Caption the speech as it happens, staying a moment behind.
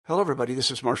Hello, everybody. This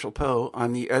is Marshall Poe.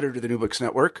 I'm the editor of the New Books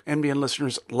Network. NBN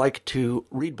listeners like to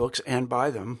read books and buy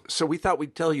them. So we thought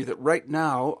we'd tell you that right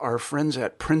now, our friends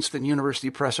at Princeton University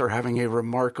Press are having a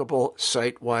remarkable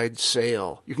site-wide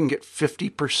sale. You can get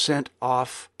 50%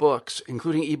 off books,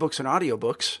 including ebooks and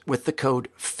audiobooks, with the code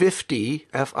 50,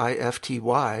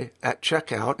 F-I-F-T-Y, at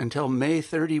checkout until May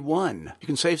 31. You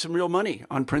can save some real money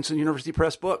on Princeton University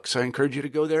Press books. I encourage you to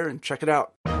go there and check it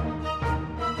out.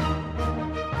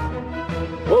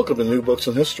 Welcome to New Books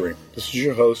in History. This is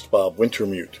your host, Bob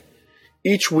Wintermute.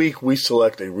 Each week, we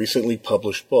select a recently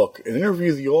published book and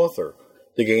interview the author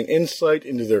to gain insight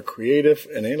into their creative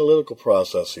and analytical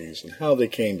processes and how they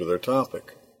came to their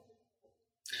topic.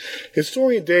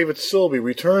 Historian David Silby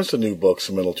returns to New Books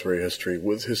in Military History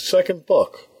with his second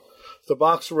book, The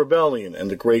Boxer Rebellion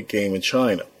and the Great Game in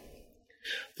China.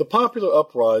 The popular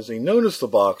uprising known as the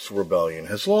Boxer Rebellion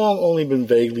has long only been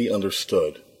vaguely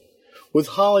understood, with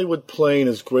Hollywood playing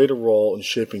as great a role in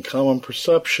shaping common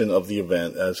perception of the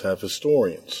event as have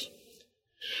historians.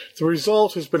 The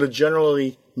result has been a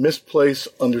generally misplaced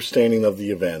understanding of the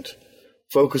event,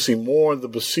 focusing more on the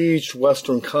besieged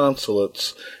Western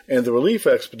consulates and the relief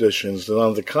expeditions than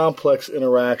on the complex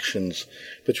interactions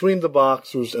between the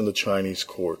Boxers and the Chinese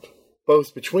court,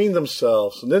 both between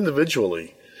themselves and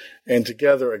individually, and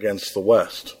together against the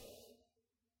West.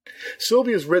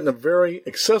 Silby has written a very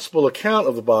accessible account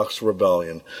of the Boxer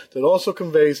Rebellion that also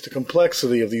conveys the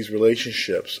complexity of these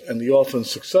relationships and the often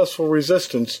successful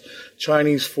resistance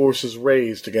Chinese forces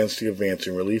raised against the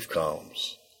advancing relief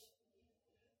columns.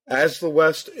 As the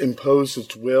West imposed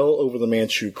its will over the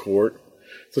Manchu court,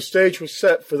 the stage was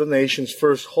set for the nation's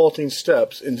first halting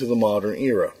steps into the modern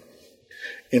era,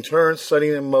 in turn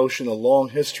setting in motion a long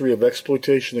history of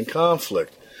exploitation and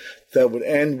conflict that would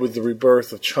end with the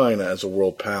rebirth of China as a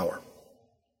world power.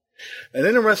 An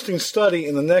interesting study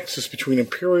in the nexus between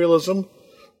imperialism,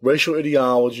 racial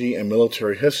ideology, and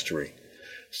military history,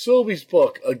 Silby's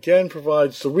book again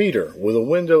provides the reader with a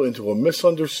window into a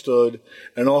misunderstood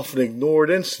and often ignored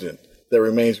incident that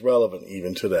remains relevant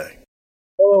even today.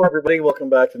 Hello, everybody. Welcome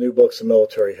back to New Books in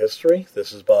Military History.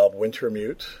 This is Bob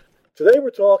Wintermute. Today we're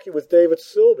talking with David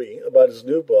Silby about his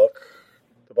new book,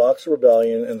 The Boxer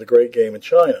Rebellion and the Great Game in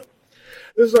China.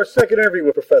 This is our second interview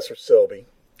with Professor Silby.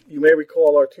 You may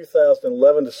recall our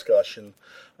 2011 discussion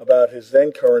about his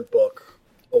then-current book,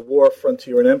 A War,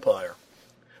 Frontier, and Empire,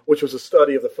 which was a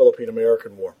study of the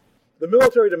Philippine-American War. The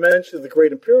military dimension of the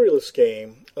great imperialist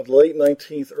game of the late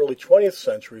 19th, early 20th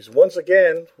centuries once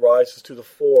again rises to the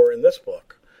fore in this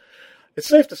book. It's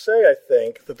safe to say, I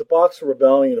think, that the Boxer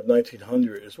Rebellion of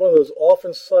 1900 is one of those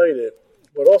often cited,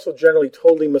 but also generally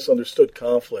totally misunderstood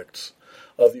conflicts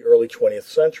of the early 20th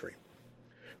century.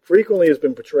 Frequently has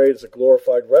been portrayed as a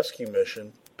glorified rescue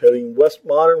mission, pitting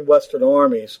modern Western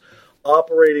armies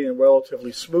operating in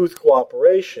relatively smooth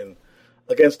cooperation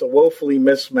against a woefully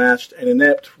mismatched and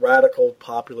inept radical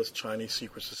populist Chinese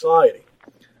secret society.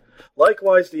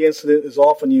 Likewise, the incident is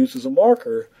often used as a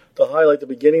marker to highlight the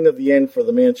beginning of the end for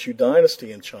the Manchu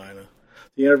dynasty in China,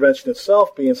 the intervention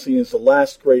itself being seen as the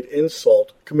last great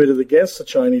insult committed against the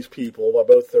Chinese people by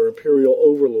both their imperial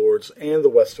overlords and the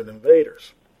Western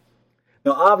invaders.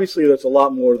 Now, obviously, there's a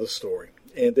lot more to the story,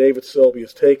 and David Silby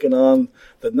has taken on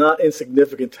the not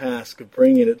insignificant task of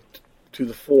bringing it to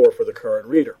the fore for the current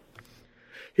reader.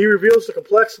 He reveals the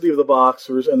complexity of the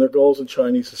Boxers and their goals in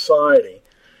Chinese society,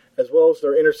 as well as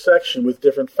their intersection with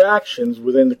different factions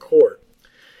within the court.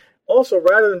 Also,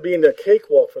 rather than being a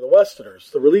cakewalk for the Westerners,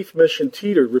 the relief mission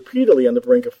teetered repeatedly on the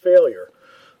brink of failure,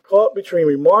 caught between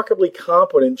remarkably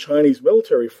competent Chinese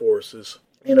military forces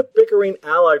and a bickering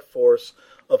allied force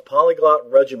of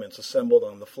polyglot regiments assembled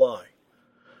on the fly.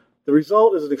 The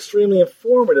result is an extremely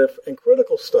informative and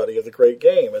critical study of the Great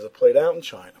Game as it played out in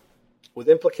China, with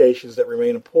implications that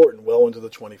remain important well into the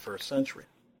 21st century.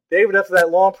 David, after that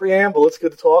long preamble, it's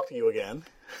good to talk to you again.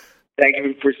 Thank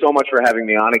you so much for having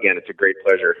me on again. It's a great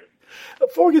pleasure.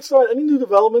 Before we get started, any new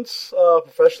developments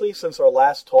professionally since our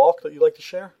last talk that you'd like to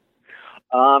share?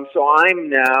 So I'm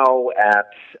now at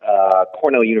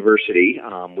Cornell University.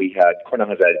 Cornell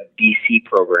has a DC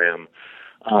program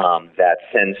that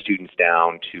sends students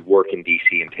down to work in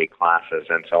DC and take classes.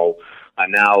 And so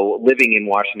I'm now living in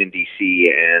Washington, DC,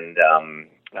 and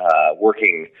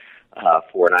working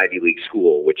for an Ivy League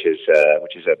school, which is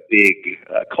a big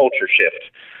culture shift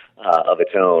of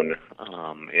its own.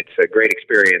 It's a great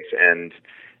experience, and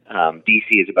DC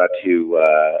is about to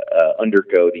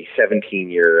undergo the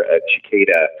 17-year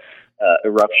cicada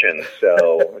eruption.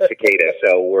 So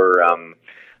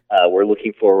we're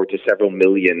looking forward to several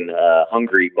million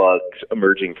hungry bugs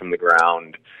emerging from the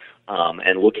ground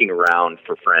and looking around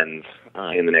for friends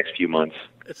in the next few months.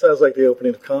 It sounds like the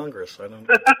opening of Congress. I don't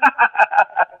know.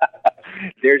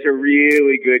 There's a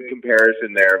really good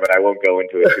comparison there, but I won't go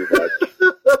into it too much.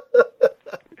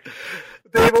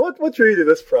 David, what drew you to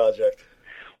this project?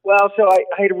 Well, so I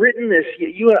had written this.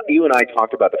 You and I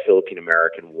talked about the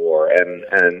Philippine-American War, and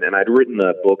I'd written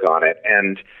a book on it.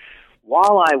 And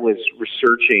while I was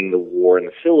researching the war in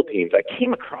the Philippines, I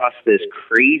came across this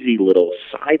crazy little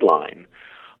sideline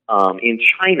in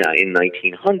China in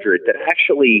 1900 that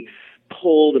actually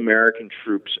pulled American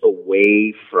troops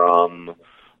away from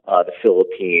the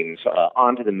Philippines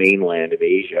onto the mainland of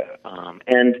Asia.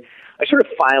 And I sort of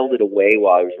filed it away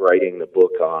while I was writing the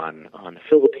book on the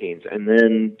Philippines, and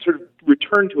then sort of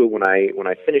returned to it when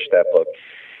I finished that book,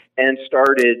 and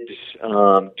started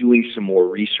doing some more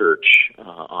research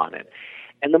on it.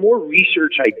 And the more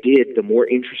research I did, the more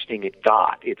interesting it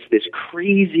got. It's this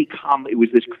crazy it was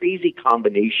this crazy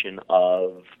combination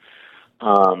of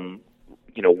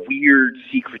weird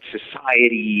secret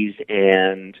societies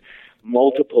and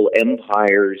multiple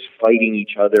empires fighting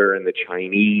each other and the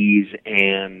Chinese,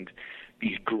 and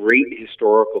these great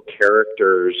historical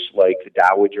characters like the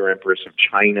Dowager Empress of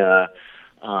China,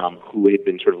 who had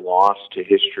been sort of lost to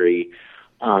history.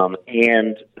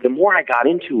 And the more I got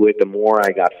into it, the more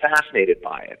I got fascinated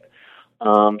by it.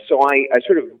 So I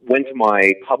sort of went to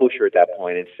my publisher at that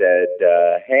point and said,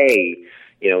 hey,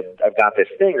 I've got this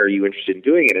thing. Are you interested in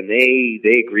doing it? And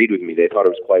they agreed with me. They thought it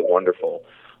was quite wonderful.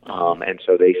 And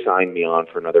so they signed me on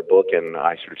for another book, and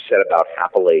I sort of set about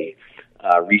happily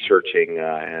researching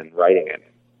and writing it.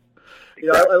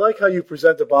 Yeah, I like how you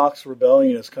present the Boxer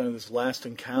Rebellion as kind of this last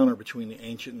encounter between the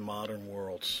ancient and modern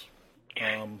worlds.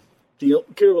 Can you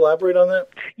elaborate on that?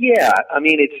 Yeah, I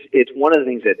mean, it's one of the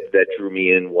things that drew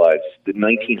me in was the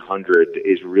 1900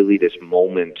 is really this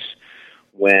moment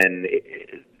when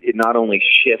it not only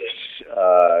shifts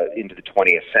into the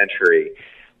 20th century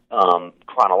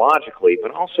chronologically, but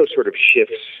also sort of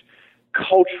shifts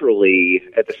culturally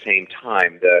at the same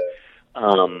time.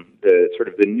 The sort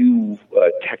of the new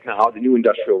technology, the new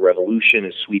industrial revolution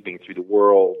is sweeping through the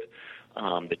world.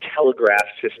 The telegraph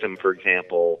system, for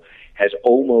example, has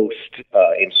almost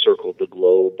encircled the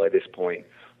globe by this point.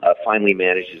 Finally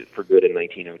manages it for good in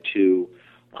 1902.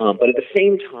 But at the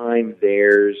same time,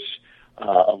 there's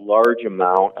a large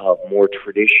amount of more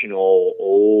traditional,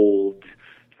 old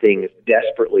things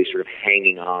desperately sort of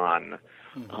hanging on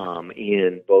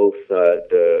in both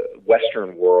the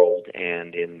Western world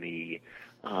and in the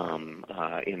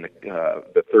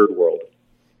Third World.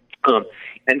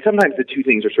 And sometimes the two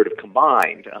things are sort of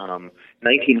combined.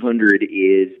 1900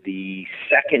 is the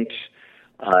second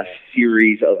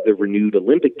series of the renewed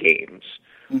Olympic Games,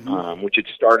 which had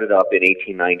started up in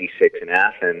 1896 in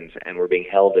Athens and were being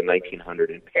held in 1900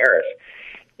 in Paris.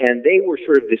 And they were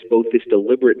sort of both this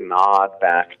deliberate nod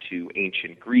back to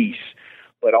ancient Greece,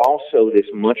 but also this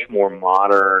much more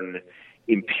modern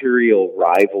imperial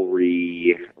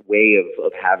rivalry way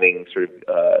of having sort of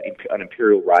an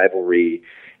imperial rivalry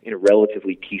in a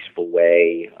relatively peaceful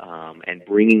way, and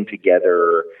bringing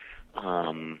together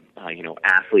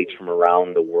athletes from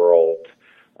around the world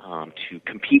to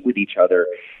compete with each other,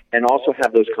 and also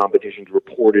have those competitions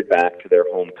reported back to their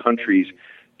home countries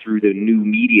through the new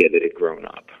media that had grown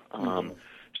up.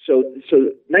 So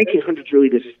 1900 is really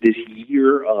this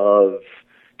year of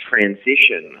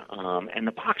transition, and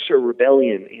the Boxer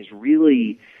Rebellion is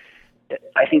really,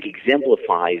 I think,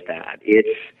 exemplifies that.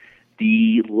 It's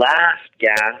the last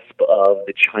gasp of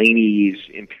the Chinese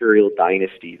imperial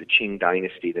dynasty, the Qing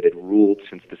dynasty that had ruled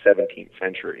since the 17th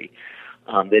century,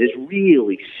 that is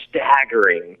really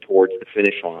staggering towards the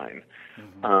finish line.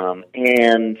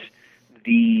 And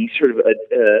the sort of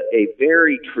a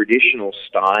very traditional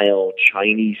style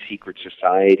Chinese secret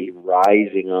society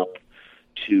rising up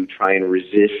to try and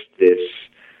resist this,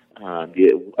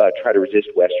 try to resist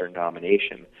Western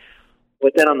domination.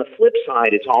 But then on the flip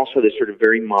side, it's also this sort of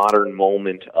very modern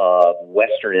moment of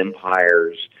Western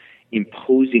empires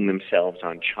imposing themselves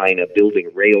on China,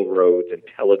 building railroads and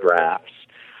telegraphs,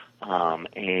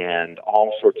 and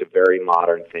all sorts of very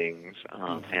modern things,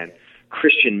 and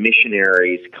Christian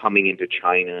missionaries coming into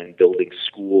China and building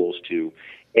schools to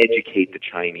educate the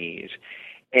Chinese.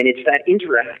 And it's that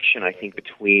interaction, I think,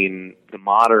 between the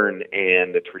modern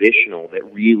and the traditional that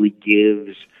really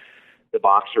gives the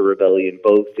Boxer Rebellion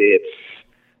both its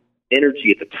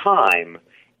energy at the time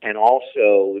and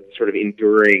also sort of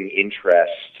enduring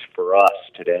interest for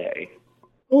us today.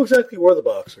 Who exactly were the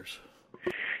Boxers?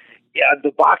 Yeah,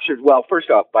 the Boxers, well, first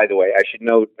off, by the way, I should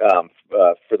note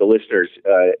for the listeners,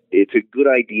 it's a good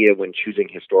idea when choosing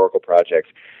historical projects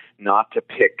not to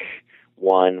pick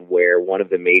one where one of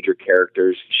the major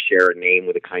characters share a name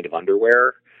with a kind of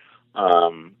underwear.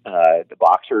 the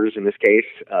boxers in this case,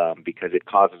 because it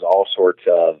causes all sorts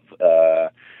of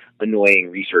annoying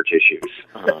research issues,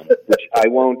 which I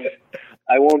won't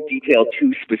detail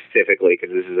too specifically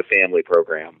because this is a family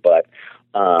program. But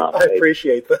I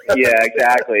appreciate that. Yeah,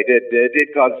 exactly. It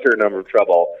did cause a certain number of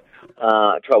troubles.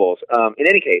 In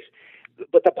any case,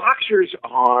 but the boxers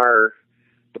are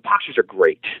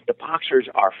great. The boxers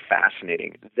are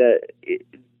fascinating.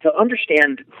 To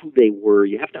understand who they were,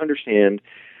 you have to understand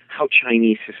how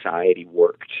Chinese society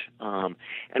worked. And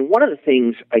one of the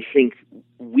things I think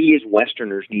we as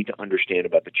Westerners need to understand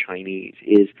about the Chinese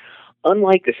is,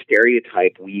 unlike the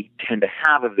stereotype we tend to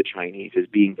have of the Chinese as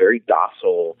being very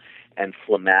docile and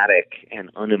phlegmatic and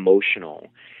unemotional,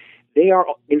 they are,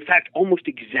 in fact, almost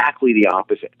exactly the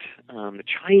opposite. The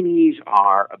Chinese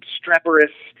are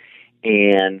obstreperous,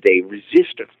 and they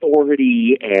resist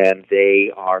authority, and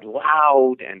they are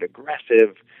loud and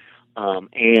aggressive,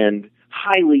 and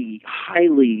highly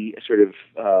sort of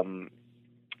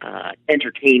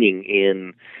entertaining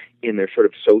in their sort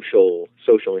of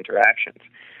social interactions.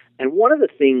 And one of the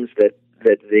things that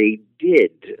they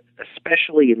did,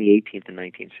 especially in the 18th and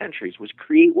 19th centuries, was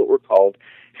create what were called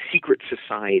secret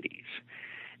societies.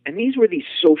 And these were these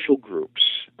social groups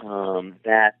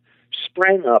that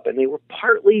sprang up, and they were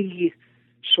partly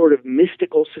sort of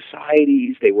mystical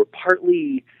societies, they were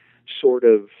partly sort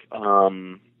of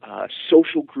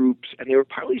social groups, and they were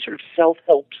partly sort of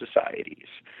self-help societies,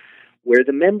 where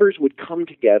the members would come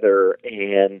together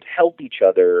and help each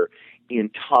other in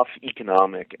tough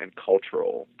economic and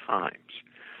cultural times.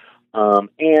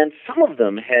 And some of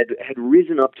them had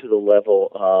risen up to the level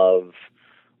of,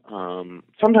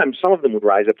 sometimes some of them would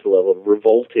rise up to the level of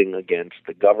revolting against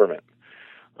the government.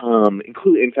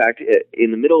 In fact,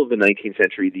 in the middle of the 19th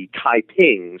century, the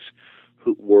Taipings,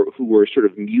 who were sort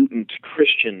of mutant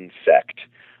Christian sect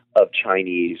of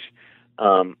Chinese,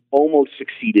 almost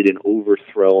succeeded in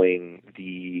overthrowing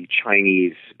the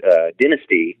Chinese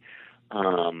dynasty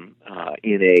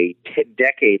in a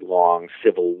decade-long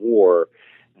civil war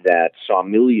that saw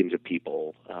millions of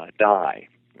people die.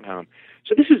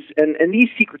 So this is, and these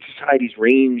secret societies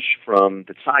range from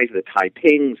the size of the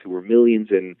Taipings, who were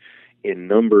millions in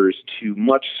numbers, to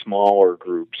much smaller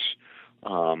groups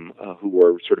who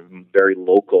were sort of very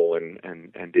local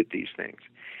and did these things.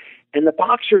 And the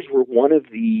boxers were one of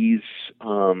these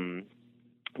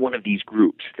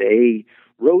groups. They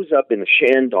rose up in the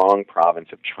Shandong province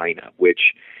of China,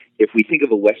 which, if we think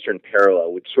of a Western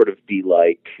parallel, would sort of be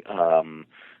like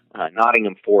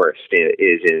Nottingham Forest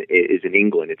is in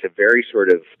England. It's a very sort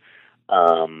of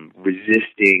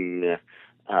resisting,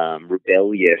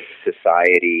 rebellious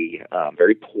society,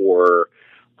 very poor,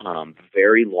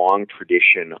 very long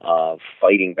tradition of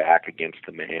fighting back against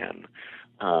the man,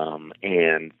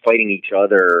 and fighting each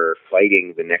other,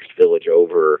 fighting the next village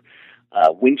over.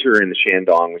 Winter in the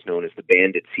Shandong was known as the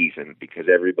bandit season because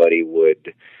everybody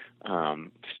would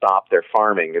stop their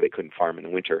farming, or they couldn't farm in the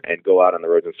winter, and go out on the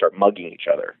roads and start mugging each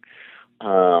other.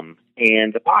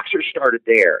 And the boxers started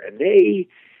there, and they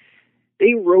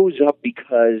rose up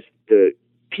because the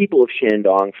people of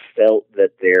Shandong felt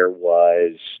that there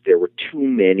were too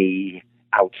many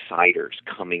outsiders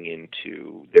coming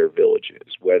into their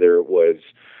villages, whether it was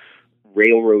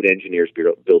railroad engineers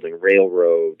building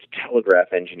railroads,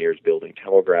 telegraph engineers building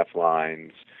telegraph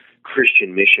lines,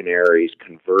 Christian missionaries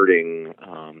converting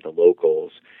the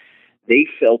locals. They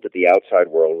felt that the outside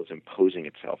world was imposing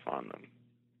itself on them.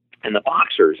 And the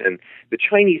boxers, and the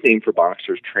Chinese name for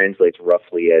boxers translates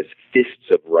roughly as fists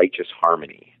of righteous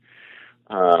harmony,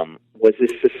 was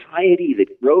this society that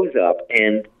rose up,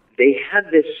 and they had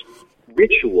this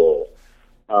ritual,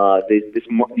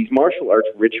 these martial arts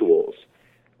rituals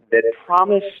that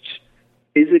promised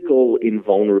physical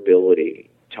invulnerability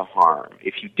to harm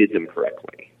if you did them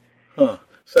correctly. Huh.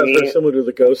 Sounds very similar to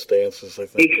the ghost dances, I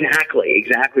think. Exactly.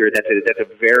 That's a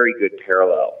very good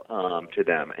parallel to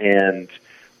them. And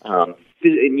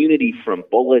immunity from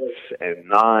bullets and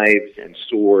knives and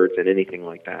swords and anything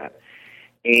like that.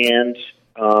 And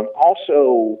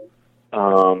also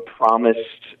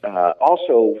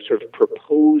sort of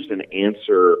proposed an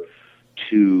answer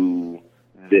to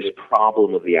this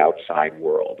problem of the outside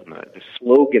world. And the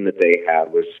slogan that they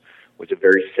had was a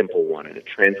very simple one, and it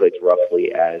translates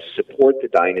roughly as support the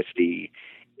dynasty,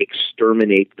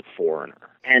 exterminate the foreigner.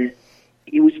 And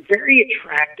it was very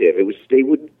attractive.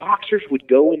 Boxers would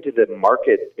go into the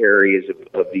market areas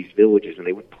of these villages, and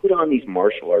they would put on these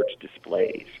martial arts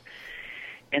displays.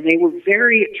 And they were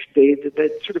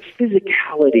that sort of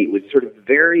physicality was sort of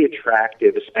very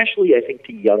attractive, especially, I think,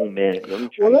 to young men.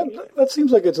 Well, that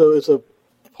seems like it's a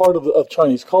part of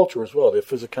Chinese culture as well, the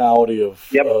physicality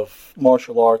of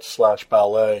martial arts /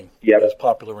 ballet as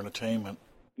popular entertainment.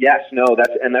 Yes, no,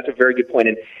 that's a very good point,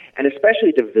 and especially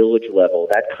at the village level,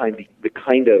 the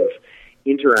kind of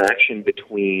interaction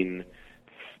between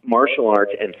martial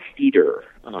arts and theater,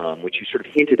 which you sort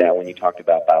of hinted at when you talked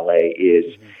about ballet,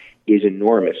 is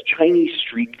enormous. Chinese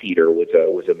street theater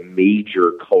was a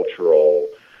major cultural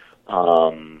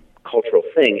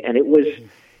thing, and it was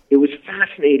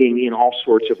fascinating in all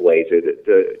sorts of ways.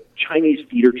 The Chinese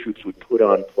theater troupes would put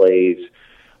on plays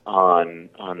on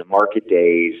the market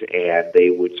days, and they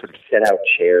would sort of set out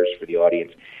chairs for the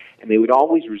audience, and they would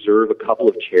always reserve a couple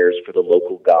of chairs for the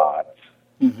local gods.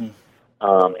 Mm-hmm.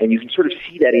 And you can sort of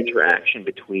see that interaction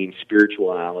between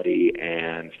spirituality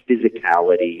and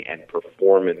physicality and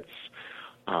performance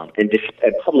and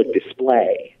public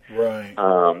display, right?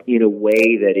 In a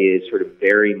way that is sort of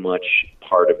very much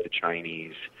part of the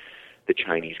Chinese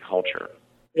culture.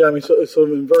 Yeah, I mean, so it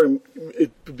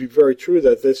would be very true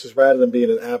that this is, rather than being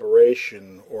an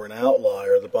aberration or an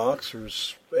outlier, the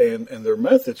boxers and their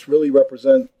methods really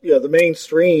represent the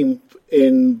mainstream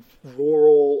in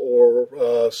rural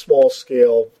or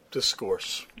small-scale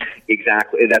discourse.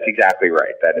 Exactly, that's exactly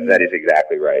right. That is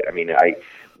exactly right. I mean,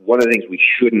 one of the things we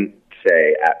shouldn't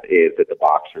say is that the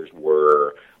boxers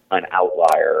were an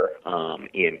outlier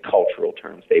in cultural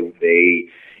terms.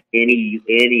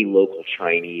 Any local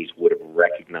Chinese would have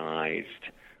recognized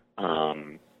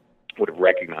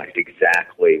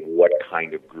exactly what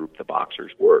kind of group the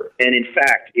boxers were. And in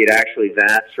fact,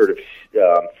 that sort of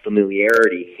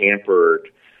familiarity hampered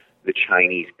the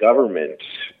Chinese government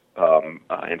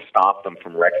and stopped them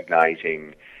from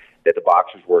recognizing that the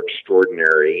boxers were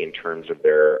extraordinary in terms of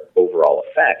their overall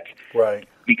effect. Right.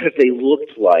 Because they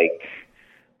looked like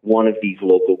one of these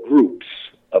local groups,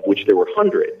 of which there were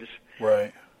hundreds.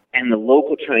 Right. And the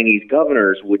local Chinese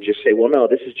governors would just say, well, no,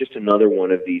 this is just another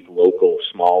one of these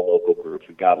small local groups.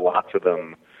 We've got lots of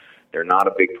them. They're not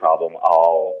a big problem.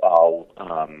 I'll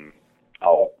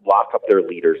lock up their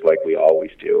leaders like we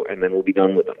always do, and then we'll be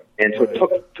done with them. And so it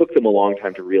took them a long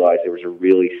time to realize there was a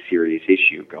really serious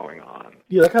issue going on.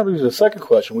 Yeah, that kind of brings me to the second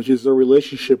question, which is their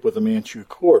relationship with the Manchu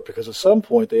court, because at some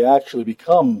point they actually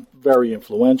become very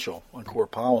influential on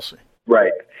court policy.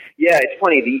 Right. Yeah, it's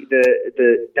funny.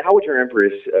 The Dowager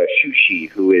Empress Shuxi,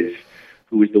 who is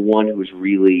the one who was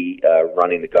really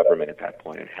running the government at that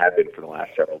point and had been for the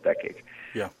last several decades,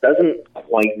 doesn't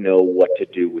quite know what to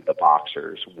do with the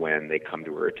boxers when they come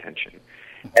to her attention.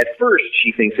 At first,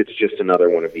 she thinks it's just another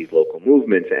one of these local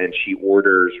movements, and she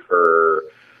orders her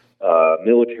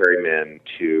military men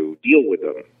to deal with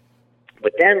them.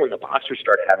 But then when the boxers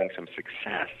start having some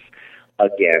success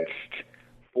against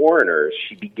foreigners,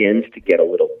 she begins to get a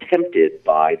little tempted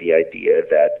by the idea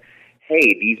that,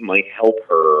 hey, these might help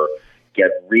her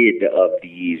get rid of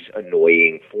these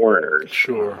annoying foreigners.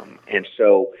 Sure. And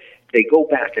so they go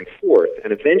back and forth,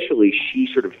 and eventually she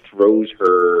sort of throws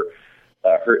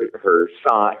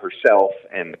herself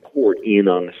and the court in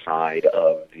on the side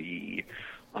of the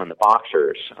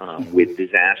boxers, with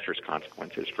disastrous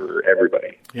consequences for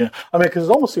everybody. Yeah, I mean, because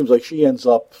it almost seems like she ends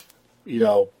up,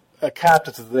 a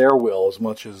captive to their will as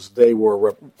much as they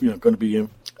were, going to be,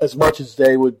 as much as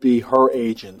they would be her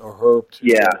agent or her.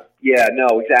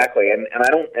 No, exactly,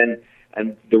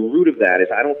 and the root of that is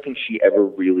I don't think she ever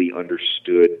really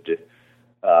understood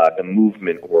the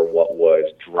movement or what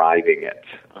was driving it.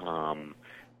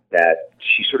 That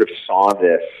she sort of saw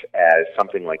this as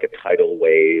something like a tidal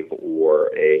wave or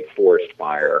a forest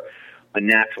fire, a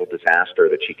natural disaster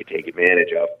that she could take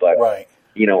advantage of. But,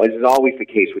 as is always the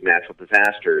case with natural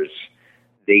disasters,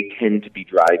 they tend to be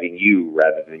driving you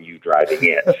rather than you driving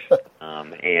it.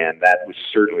 And that was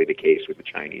certainly the case with the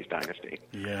Chinese dynasty.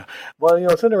 Yeah. Well,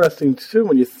 it's interesting, too,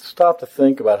 when you stop to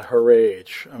think about her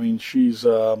age. I mean, she's,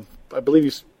 I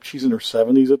believe she's in her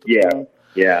 70s at the time.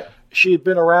 Yeah. She had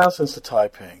been around since the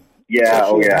Taiping. Yeah,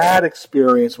 so she had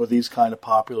experience with these kind of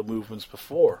popular movements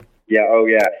before. Yeah,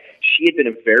 She had been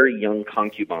a very young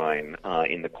concubine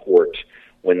in the court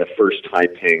when the first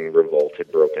Taiping revolt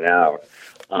had broken out.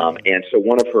 And so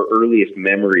one of her earliest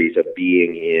memories of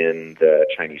being in the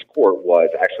Chinese court was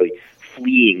actually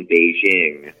fleeing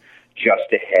Beijing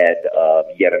just ahead of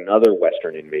yet another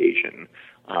Western invasion,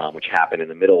 which happened in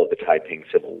the middle of the Taiping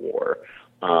Civil War,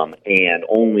 and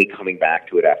only coming back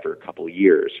to it after a couple of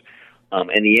years.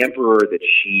 And the emperor that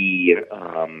she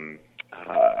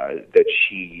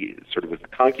sort of was the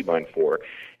concubine for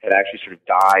had actually sort of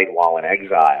died while in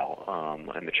exile,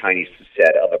 and the Chinese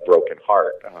said of a broken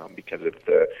heart because of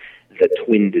the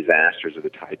twin disasters of the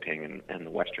Taiping and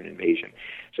the Western invasion.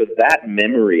 So that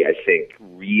memory, I think,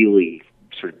 really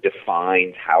sort of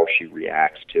defines how she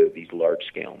reacts to these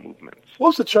large-scale movements. What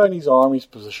was the Chinese Army's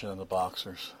position on the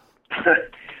Boxers?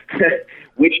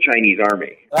 Which Chinese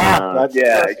army?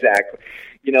 Exactly.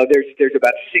 There's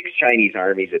about 6 Chinese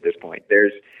armies at this point.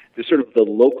 There's sort of the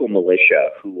local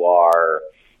militia who are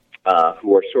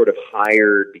sort of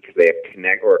hired because they have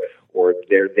or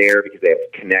they're there because they have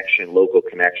local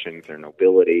connections, their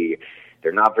nobility.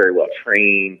 They're not very well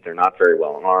trained. They're not very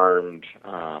well armed.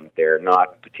 They're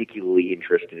not particularly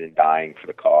interested in dying for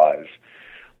the cause.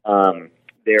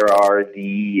 There are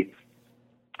the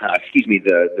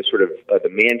sort of the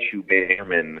Manchu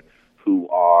bannermen who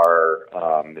are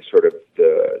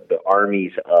the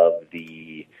armies of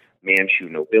the Manchu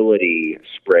nobility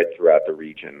spread throughout the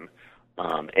region,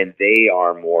 and they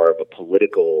are more of a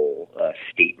political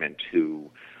statement who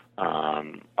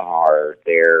are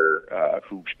there,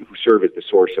 who serve as the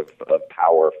source of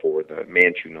power for the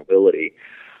Manchu nobility.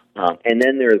 And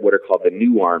then there are what are called the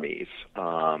new armies,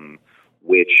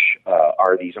 which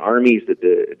are these armies that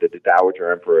the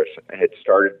Dowager Empress had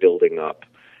started building up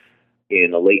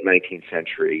in the late 19th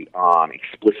century on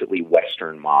explicitly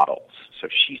Western models. So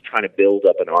she's trying to build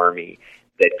up an army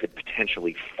that could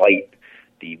potentially fight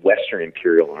the Western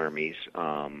imperial armies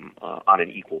on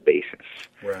an equal basis.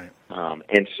 Right.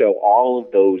 And so all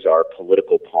of those are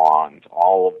political pawns.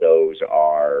 All of those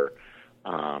are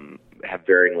have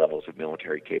varying levels of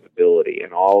military capability,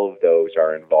 and all of those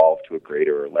are involved to a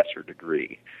greater or lesser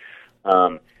degree.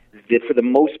 For the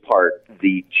most part,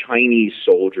 the Chinese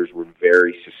soldiers were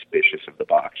very suspicious of the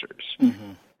Boxers.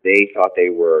 Mm-hmm. They thought they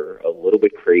were a little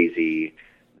bit crazy.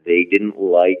 They didn't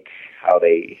like how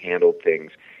they handled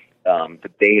things.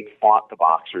 But they had fought the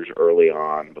Boxers early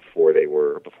on before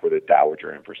the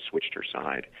Dowager Empress switched her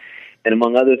side. And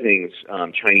among other things,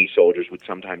 Chinese soldiers would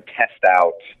sometimes test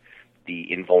out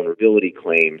the invulnerability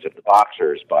claims of the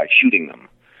Boxers by shooting them,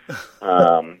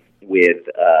 with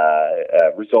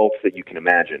results that you can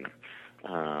imagine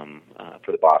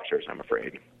for the Boxers, I'm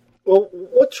afraid. Well,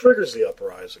 what triggers the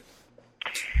uprising?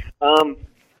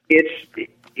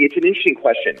 It's an interesting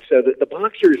question. So the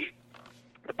Boxers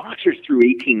through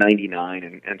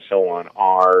 1899 and so on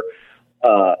are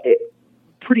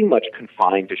pretty much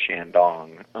confined to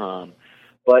Shandong.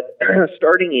 But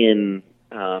starting in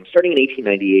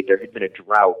 1898, there had been a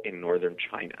drought in northern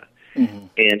China. Mm-hmm.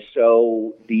 And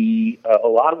so a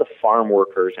lot of the farm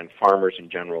workers and farmers in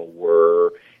general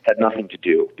had nothing to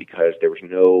do because there was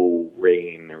no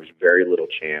rain, there was very little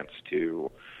chance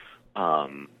to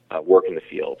work in the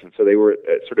fields, and so they were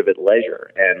sort of at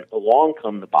leisure. And along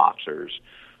come the Boxers,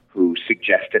 who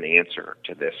suggest an answer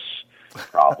to this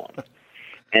problem.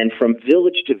 And from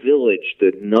village to village,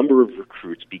 the number of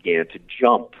recruits began to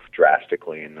jump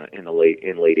drastically in late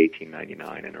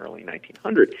 1899 and early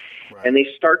 1900, right. And they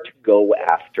start to go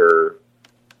after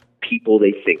people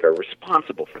they think are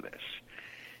responsible for this.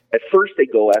 At first, they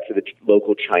go after the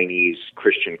local Chinese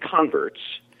Christian converts.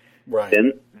 Right.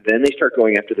 Then they start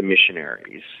going after the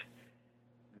missionaries.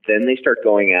 Then they start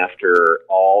going after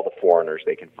all the foreigners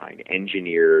they can find,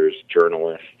 engineers,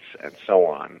 journalists, and so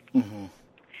on. Mm-hmm.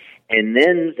 And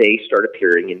then they start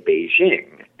appearing in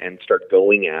Beijing and start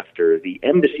going after the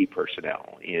embassy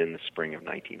personnel in the spring of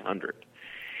 1900.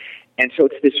 And so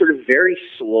it's this sort of very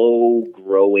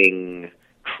slow-growing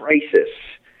crisis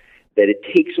that it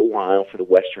takes a while for the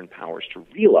Western powers to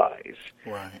realize,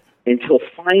 right. Until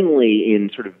finally in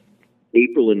sort of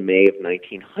April and May of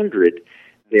 1900,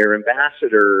 their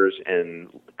ambassadors and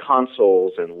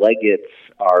consuls and legates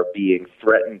are being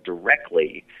threatened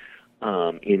directly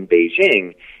in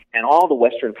Beijing, and all the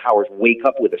Western powers wake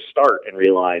up with a start and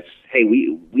realize, hey,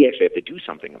 we actually have to do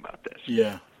something about this.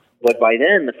 Yeah. But by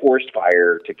then, the forest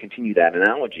fire, to continue that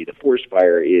analogy, the forest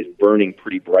fire is burning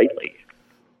pretty brightly.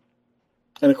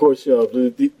 And of course,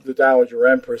 the Dowager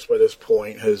Empress by this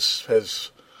point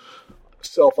has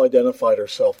self-identified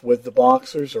herself with the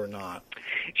Boxers or not?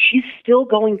 She's still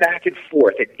going back and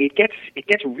forth. It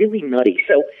gets really nutty.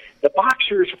 So the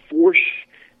Boxers force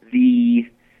the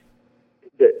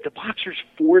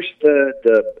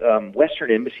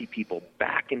Western embassy people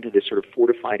back into this sort of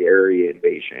fortified area in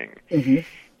Beijing, mm-hmm.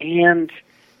 And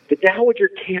the Dowager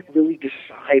can't really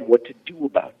decide what to do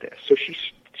about this. So she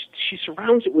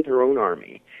surrounds it with her own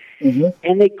army, mm-hmm.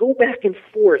 And they go back and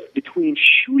forth between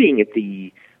shooting at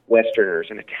the Westerners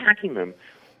and attacking them,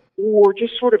 or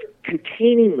just sort of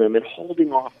containing them and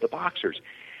holding off the Boxers.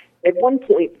 At one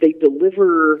point, they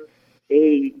deliver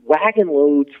a wagon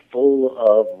loads full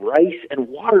of rice and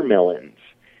watermelons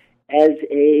as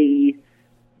a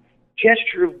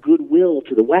gesture of goodwill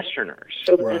to the Westerners.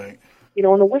 So right.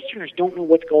 And the Westerners don't know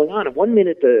what's going on. And one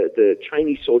minute the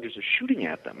Chinese soldiers are shooting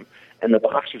at them, and the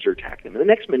Boxers are attacking them. And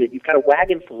the next minute you've got a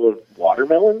wagon full of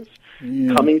watermelons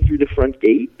coming through the front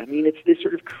gate. I mean, it's this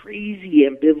sort of crazy,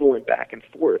 ambivalent back and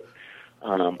forth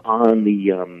on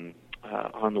the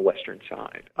Western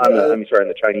side. On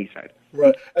the Chinese side.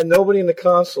 Right, and nobody in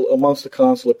amongst the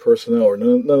consulate personnel, or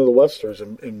none of the Westerners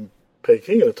in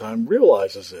Peking at the time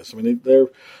realizes this. I mean,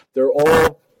 they're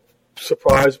all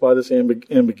surprised by this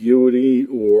ambiguity,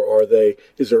 or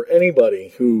is there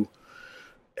anybody who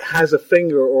has a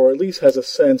finger, or at least has a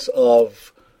sense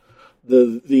of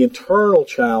the internal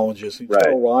challenges, the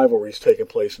internal rivalries taking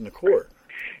place in the court?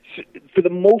 For the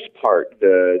most part,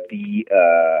 the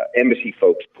embassy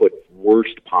folks put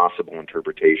worst possible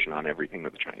interpretation on everything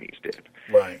that the Chinese did.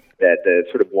 Right. That the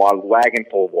sort of wagon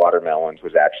full of watermelons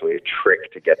was actually a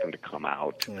trick to get them to come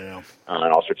out, and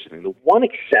all sorts of things. The one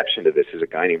exception to this is a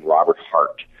guy named Robert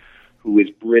Hart, who is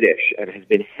British and has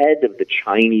been head of the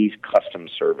Chinese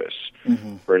Customs Service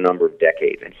for a number of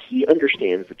decades, and he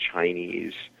understands the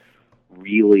Chinese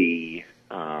really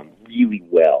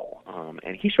well.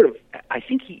 And he sort of, I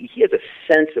think he has a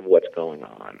sense of what's going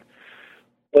on.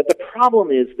 But the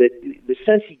problem is that the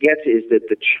sense he gets is that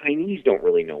the Chinese don't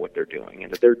really know what they're doing,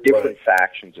 and that there are different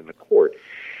factions in the court.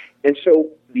 And so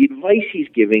the advice he's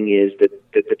giving is that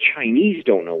the Chinese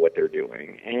don't know what they're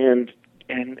doing. And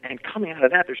coming out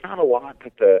of that, there's not a lot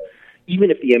that even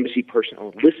if the embassy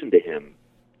personnel listened to him,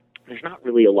 there's not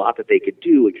really a lot that they could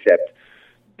do except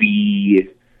be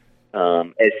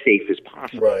as safe as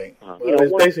possible. Right.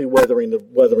 It's basically weathering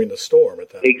the storm at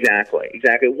that. Exactly.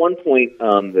 At one point,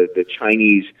 the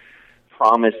Chinese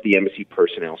promised the embassy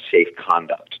personnel safe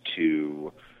conduct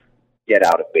to get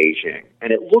out of Beijing,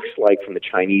 and it looks like from the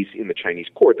Chinese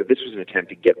court that this was an attempt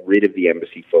to get rid of the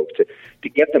embassy folks, to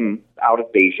get them out of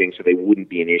Beijing so they wouldn't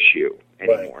be an issue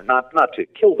anymore. Right. Not to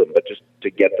kill them, but just to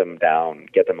get them down,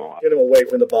 get them off, get them away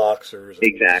from the Boxers. And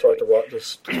exactly. Start to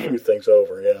smooth things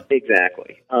over. Yeah.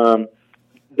 Exactly.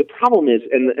 The problem is,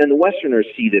 and the Westerners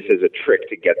see this as a trick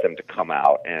to get them to come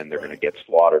out, and they're going to get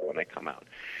slaughtered when they come out.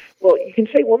 Well, you can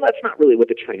say, well, that's not really what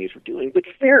the Chinese were doing, but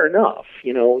fair enough.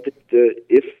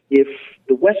 If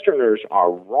the Westerners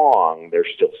are wrong, they're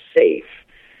still safe.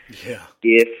 Yeah.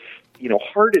 If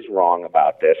Hart is wrong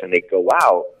about this and they go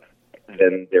out,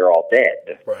 then they're all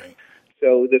dead. Right.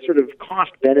 So the sort of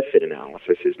cost-benefit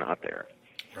analysis is not there.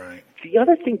 Right. The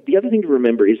other thing to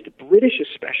remember is the British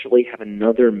especially have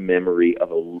another memory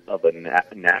of a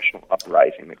national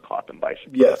uprising that caught them by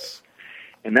surprise. Yes.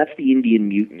 And that's the Indian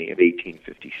Mutiny of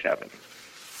 1857.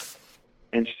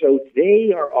 And so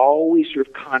they are always sort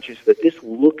of conscious that this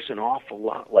looks an awful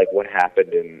lot like what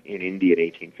happened in India in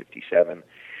 1857.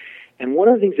 And one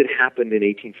of the things that happened in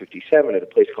 1857 at a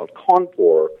place called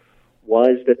Cawnpore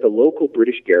was that the local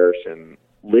British garrison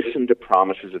listened to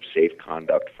promises of safe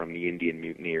conduct from the Indian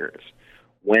mutineers,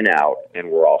 went out, and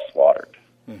were all slaughtered.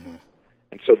 Mm-hmm.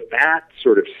 And so that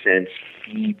sort of sense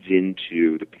feeds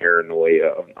into the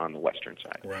paranoia on the Western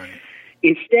side. Right.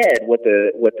 Instead, what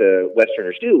the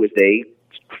Westerners do is they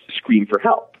scream for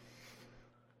help.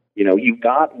 We've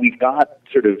got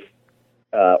sort of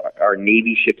our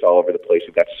Navy ships all over the place.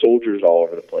 We've got soldiers all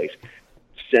over the place.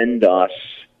 Send us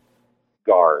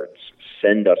guards.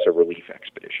 Send us a relief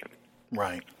expedition.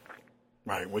 Right.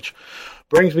 Which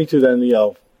brings me to then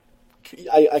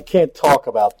I can't talk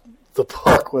about the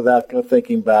book without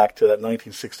thinking back to that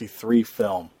 1963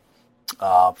 film,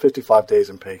 55 Days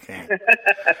in Peking.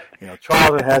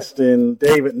 Charlton Heston,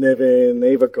 David Niven,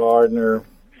 Ava Gardner,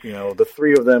 the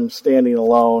three of them standing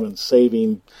alone and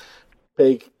saving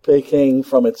Peking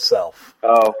from itself.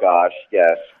 Oh gosh,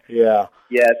 yes. Yeah.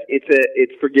 Yes,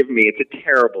 forgive me,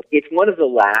 it's one of the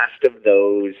last of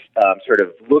those sort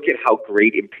of look at how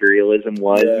great imperialism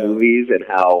was movies, and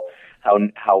how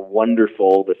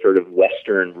wonderful the sort of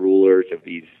Western rulers of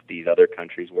these other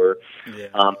countries were. Yeah.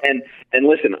 And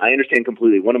listen, I understand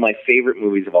completely. One of my favorite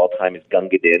movies of all time is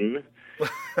Gunga Din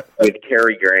with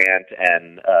Cary Grant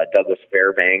and Douglas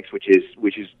Fairbanks, which is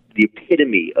the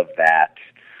epitome of that.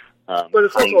 But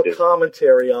it's also a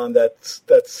commentary on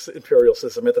that's imperial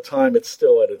system. At the time, it's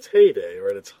still at its heyday or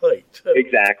at its height.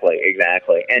 Exactly.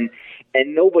 And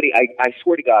nobody, I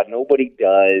swear to God, nobody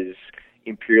does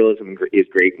imperialism is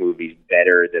great movies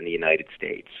better than the United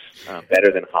States,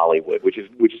 better than Hollywood, which is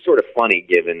sort of funny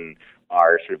given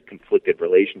our sort of conflicted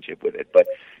relationship with it. But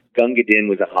Gunga Din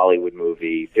was a Hollywood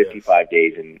movie. 55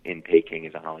 Days in Peking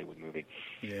is a Hollywood movie.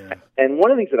 Yeah. And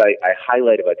one of the things that I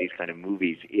highlight about these kind of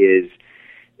movies is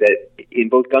that in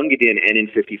both Gunga Din and in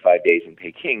 55 Days in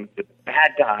Peking, the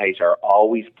bad guys are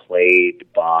always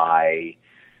played by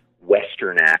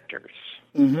Western actors.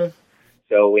 Mm-hmm.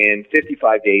 So in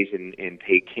 55 days in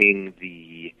Peking,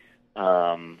 the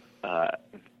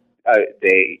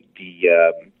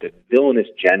villainous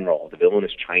general, the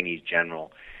villainous Chinese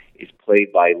general, is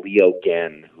played by Leo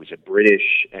Gen, who's a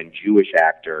British and Jewish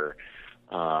actor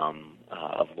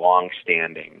of long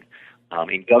standing.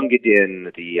 In Gunga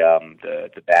Din,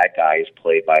 the bad guy is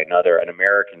played by an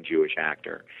American Jewish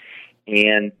actor.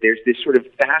 And there's this sort of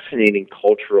fascinating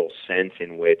cultural sense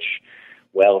in which,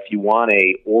 well, if you want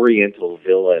a Oriental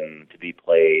villain to be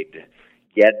played,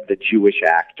 get the Jewish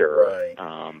actor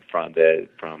from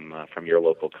your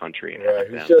local country. And right,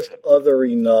 who's just other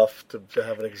enough to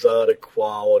have an exotic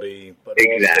quality, but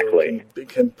exactly also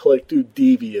can do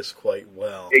devious quite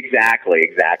well. Exactly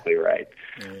right.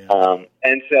 Yeah.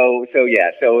 And so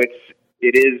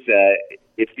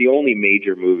it's the only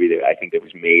major movie that I think that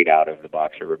was made out of the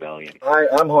Boxer Rebellion.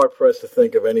 I'm hard pressed to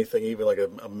think of anything, even like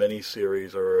a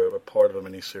mini-series or a part of a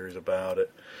mini-series about it.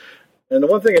 And the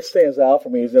one thing that stands out for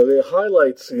me is, it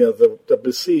highlights, the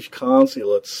besieged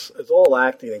consulates as all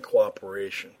acting in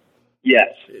cooperation.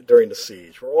 Yes. During the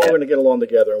siege. We're all going to get along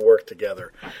together and work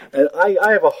together. And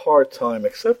I have a hard time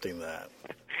accepting that.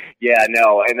 Yeah,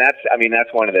 no, and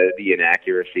that's one of the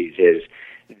inaccuracies is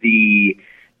the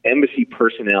embassy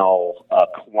personnel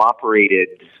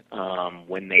cooperated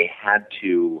when they had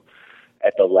to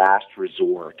at the last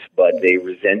resort, but they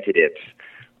resented it.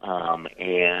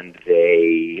 And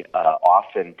they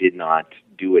often did not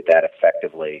do it that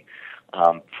effectively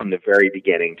from the very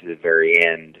beginning to the very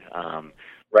end.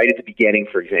 Right at the beginning,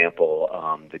 for example,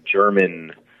 the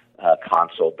German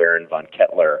consul, Baron von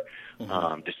Kettler,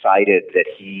 decided that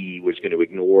he was going to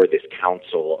ignore this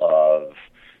council of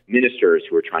ministers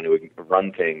who were trying to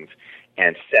run things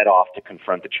and set off to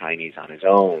confront the Chinese on his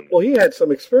own. Well, he had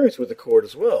some experience with the court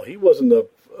as well. He wasn't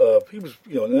he was,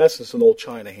 in essence, an old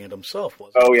China hand himself,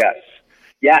 wasn't he? Oh,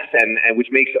 yes, and which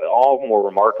makes it all more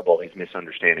remarkable his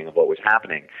misunderstanding of what was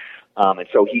happening. And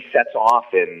so he sets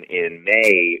off in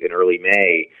early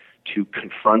May, to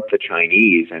confront the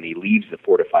Chinese, and he leaves the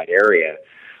fortified area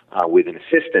with an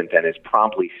assistant and is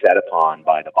promptly set upon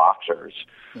by the Boxers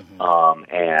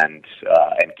and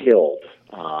killed.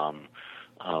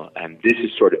 And this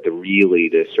is sort of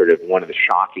one of the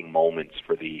shocking moments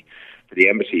for the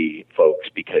embassy folks,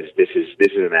 because this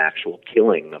is an actual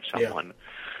killing of someone.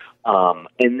 Yeah.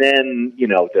 And then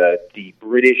the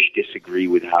British disagree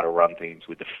with how to run things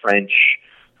with the French,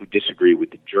 who disagree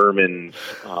with the Germans.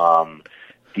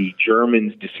 The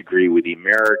Germans disagree with the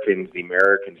Americans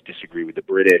disagree with the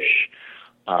British.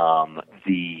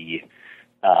 The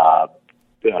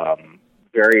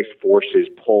various forces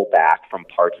pull back from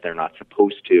parts they're not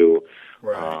supposed to,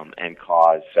 and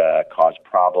cause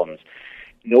problems.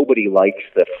 Nobody likes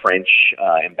the French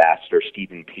ambassador,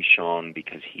 Stephen Pichon,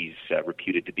 because he's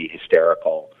reputed to be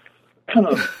hysterical.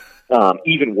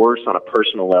 Even worse, on a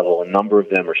personal level, a number of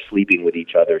them are sleeping with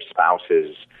each other's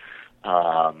spouses.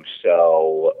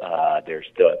 So there's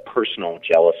the personal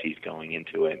jealousies going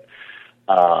into it.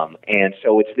 And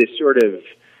so it's this sort of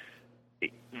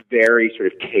very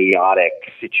sort of chaotic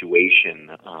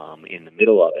situation in the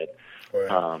middle of it.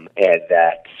 And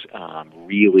that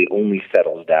really only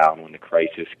settles down when the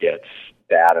crisis gets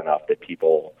bad enough that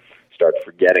people start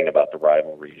forgetting about the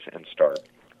rivalries and start.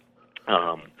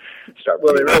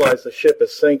 They realize the ship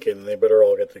is sinking, and they better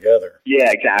all get together.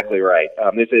 Yeah, exactly right.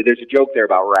 There's a joke there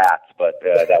about rats, but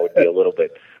that would be a little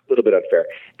bit unfair.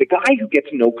 The guy who gets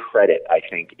no credit, I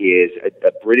think, is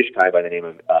a British guy by the name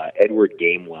of Edward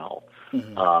Gamewell,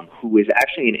 who is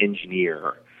actually an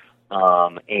engineer,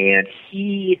 and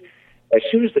he. As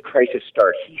soon as the crisis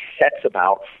starts, he sets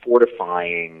about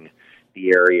fortifying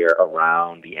the area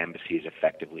around the embassy as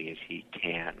effectively as he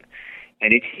can.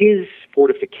 And it's his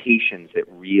fortifications that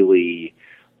really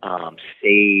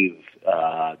save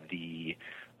the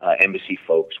embassy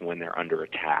folks when they're under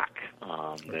attack.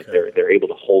 That they're able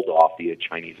to hold off the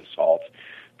Chinese assaults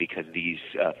because these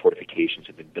fortifications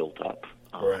have been built up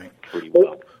pretty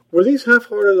well. Were these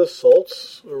half-hearted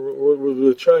assaults, or were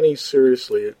the Chinese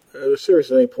serious at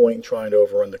any point in trying to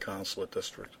overrun the consulate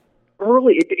district?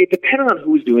 Early, it depended on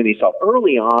who was doing these assaults.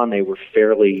 Early on, they were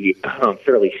fairly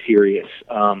serious.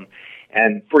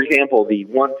 And for example, the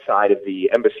one side of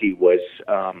the embassy was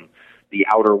the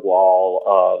outer wall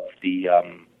of the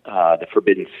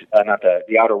forbidden,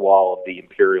 the outer wall of the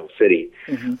imperial city,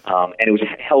 and it was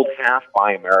held half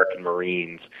by American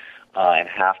Marines and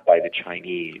half by the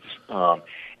Chinese.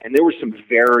 And there was some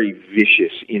very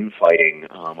vicious infighting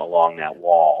along that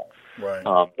wall. Right.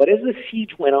 But as the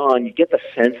siege went on, you get the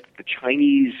sense that the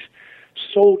Chinese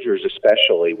soldiers,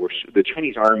 especially, the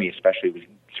Chinese army especially, was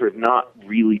sort of not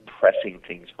really pressing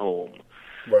things home.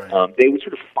 Right. They would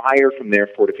sort of fire from their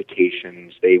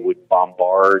fortifications. They would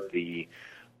bombard the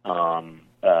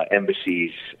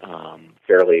embassies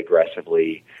fairly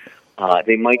aggressively.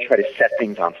 They might try to set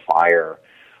things on fire,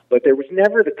 but there was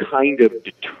never the kind of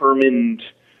determined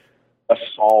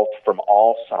assault from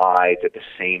all sides at the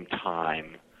same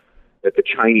time that the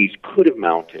Chinese could have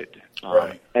mounted,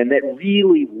 Right. and that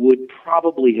really would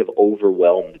probably have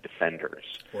overwhelmed the defenders.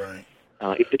 Right.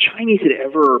 If the Chinese had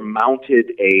ever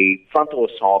mounted a frontal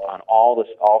assault on all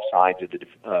sides of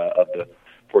the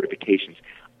fortifications,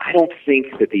 I don't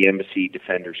think that the embassy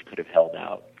defenders could have held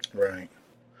out. Right.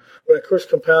 But of course,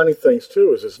 compounding things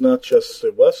too is it's not just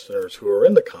the Westerners who are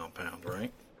in the compound,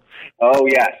 right? Oh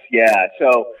yes, yeah.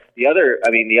 So the other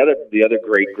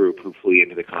great group who flee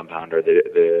into the compound are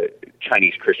the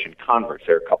Chinese Christian converts.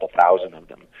 There are a couple thousand of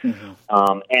them,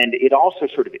 and it also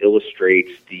sort of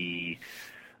illustrates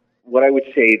what I would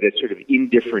say the sort of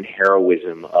indifferent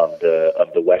heroism of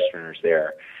the Westerners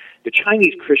there. The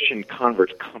Chinese Christian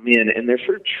converts come in and they're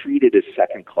sort of treated as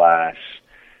second-class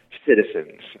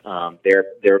citizens.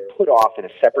 They're put off in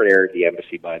a separate area of the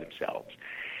embassy by themselves,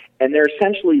 and they're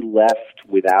essentially left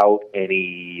without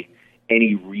any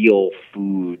real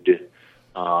food,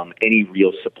 any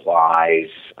real supplies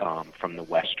from the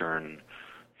Western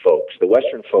folks. The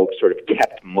Western folks sort of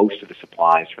kept most of the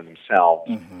supplies for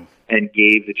themselves and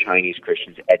gave the Chinese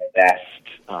Christians at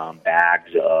best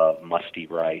bags of musty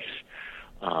rice.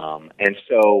 And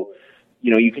so,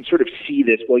 you can sort of see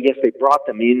this. Well, yes, they brought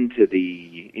them into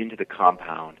the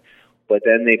compound, but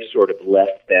then they've sort of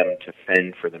left them to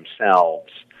fend for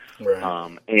themselves.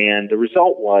 Right. And the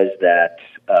result was that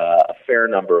a fair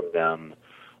number of them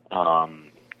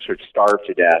sort of starved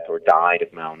to death or died of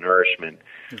malnourishment.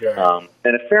 Okay.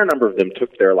 And a fair number of them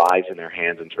took their lives in their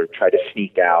hands and sort of tried to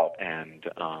sneak out and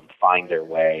find their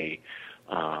way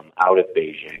out of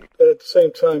Beijing. But at the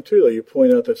same time, too, though, you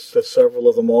point out that several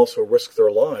of them also risked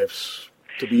their lives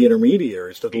to be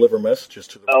intermediaries, to deliver messages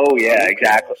to the... Oh, yeah,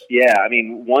 exactly. Yeah, I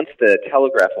mean, once the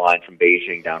telegraph line from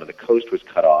Beijing down to the coast was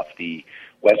cut off, the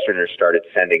Westerners started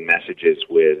sending messages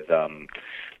with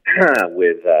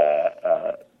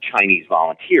Chinese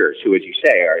volunteers, who, as you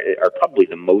say, are probably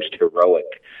the most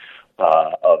heroic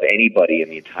of anybody in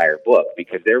the entire book,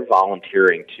 because they're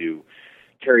volunteering to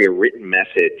carry a written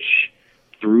message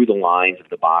through the lines of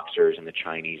the Boxers and the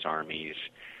Chinese armies,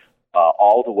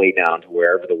 all the way down to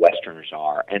wherever the Westerners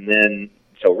are, and then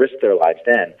so risk their lives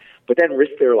then, but then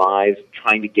risk their lives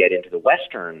trying to get into the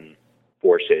Western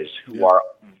forces, who are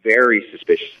very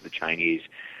suspicious of the Chinese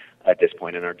at this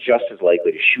point and are just as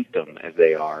likely to shoot them as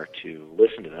they are to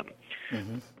listen to them.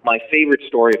 My favorite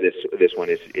story of this one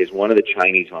is one of the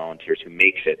Chinese volunteers who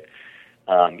makes it,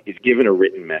 is given a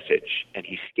written message, and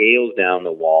he scales down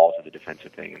the walls of the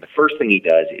defensive thing. And the first thing he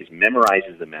does is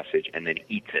memorizes the message and then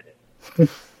eats it.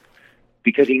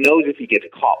 Because he knows if he gets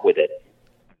caught with it,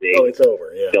 it's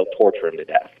over. Yeah. They'll torture him to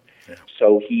death. Yeah.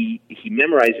 So he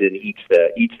memorizes it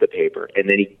and eats the paper, and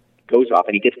then he goes off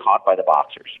and he gets caught by the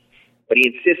Boxers. But he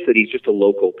insists that he's just a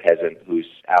local peasant who's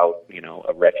out,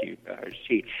 a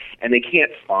refugee, and they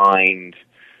can't find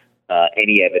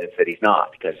any evidence that he's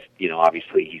not, because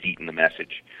obviously he's eaten the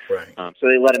message. Right. So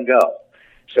they let him go.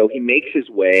 So he makes his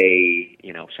way,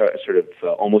 sort of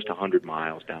almost 100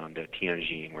 miles down to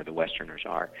Tianjin, where the Westerners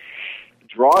are.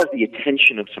 Draws the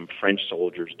attention of some French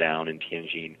soldiers down in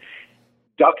Tianjin.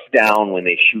 Ducks down when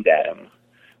they shoot at him.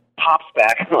 Pops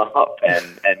back up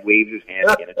and waves his hand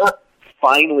again.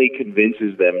 Finally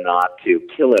convinces them not to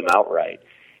kill him outright.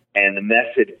 And the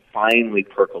message finally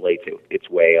percolates its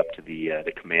way up to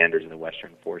the commanders of the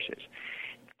Western forces.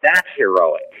 That's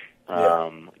heroic.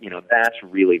 That's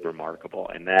really remarkable,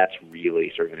 and that's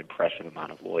really sort of an impressive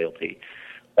amount of loyalty,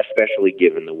 especially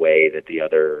given the way that the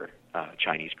other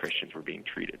Chinese Christians were being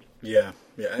treated. Yeah.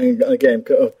 And again,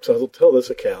 to tell this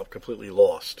account, completely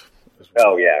lost.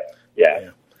 Oh, yeah.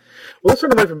 Well, let's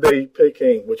turn away from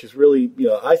Peking, which is really,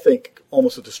 I think,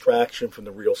 almost a distraction from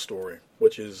the real story,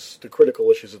 which is the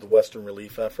critical issues of the Western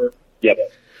relief effort. Yep.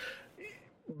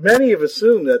 Many have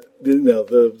assumed that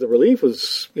the relief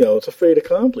was, it's a fait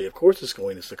accompli. Of course, it's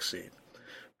going to succeed,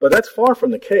 but that's far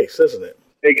from the case, isn't it?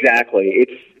 Exactly.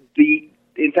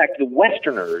 In fact, the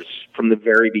Westerners from the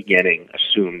very beginning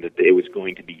assumed that it was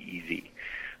going to be easy.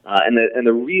 And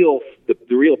the real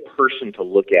person to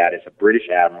look at is a British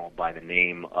admiral by the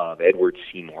name of Edward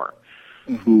Seymour,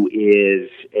 who has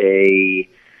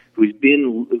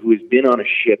been on a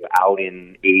ship out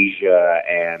in Asia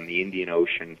and the Indian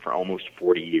Ocean for almost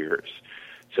 40 years.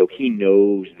 So he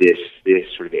knows this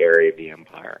sort of area of the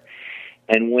empire.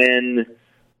 And when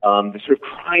the sort of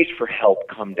cries for help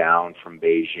come down from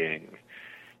Beijing,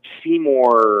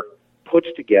 Seymour puts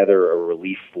together a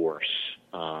relief force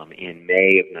in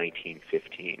May of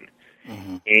 1915.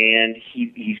 Mm-hmm. And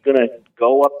he's going to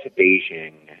go up to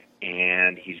Beijing,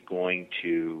 and he's going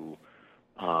to,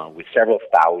 with several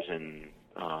thousand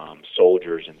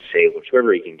soldiers and sailors,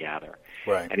 whoever he can gather,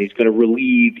 right. And he's going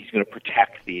to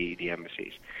protect the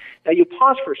embassies. Now, you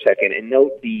pause for a second and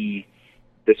note the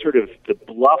sort of the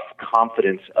bluff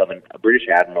confidence of a British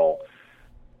admiral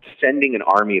sending an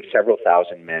army of several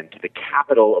thousand men to the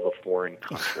capital of a foreign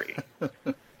country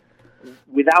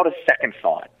without a second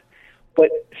thought. But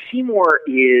Seymour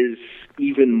is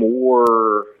even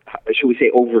more, shall we say,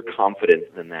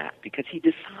 overconfident than that, because he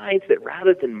decides that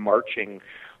rather than marching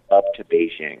up to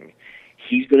Beijing,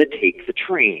 he's going to take the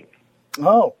train.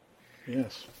 Oh,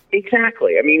 yes.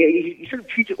 Exactly. I mean, he sort of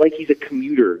treats it like he's a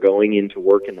commuter going into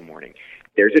work in the morning.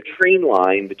 There's a train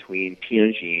line between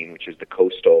Tianjin, which is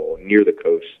near the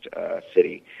coast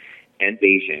city, and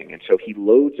Beijing. And so he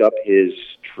loads up his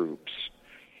troops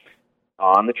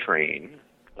on the train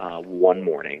one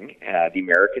morning. The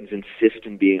Americans insist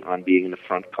on being in the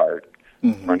front car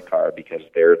because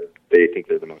they think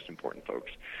they're the most important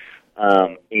folks.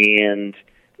 And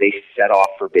they set off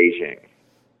for Beijing.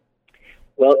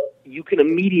 Well, you can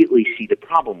immediately see the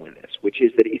problem with this, which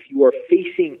is that if you are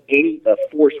facing a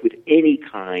force with any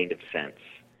kind of sense,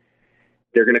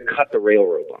 they're going to cut the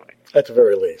railroad line. At the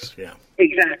very least, yeah.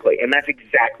 Exactly, and that's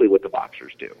exactly what the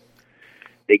Boxers do.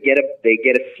 They get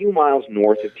a few miles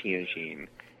north of Tianjin,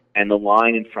 and the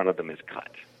line in front of them is cut.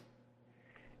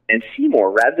 And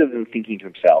Seymour, rather than thinking to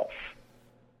himself,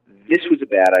 this was a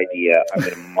bad idea, I'm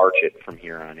going to march it from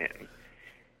here on in,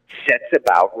 sets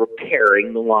about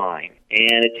repairing the line.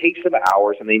 And it takes them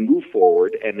hours, and they move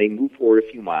forward a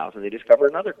few miles, and they discover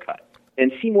another cut.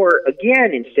 And Seymour,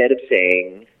 again, instead of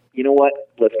saying, you know what,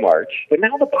 let's march, but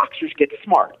now the Boxers get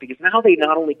smart, because now they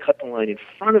not only cut the line in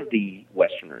front of the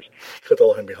Westerners, cut the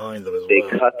line behind them as well.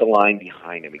 They cut the line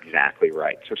behind them, exactly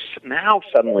right. So now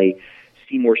suddenly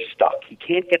Seymour's stuck. He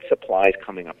can't get supplies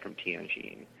coming up from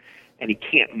Tianjin, and he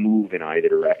can't move in either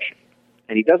direction.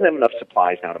 And he doesn't have enough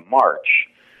supplies now to march,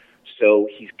 so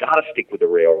he's got to stick with the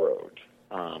railroad,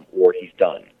 or he's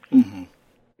done. Mm-hmm.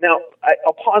 Now,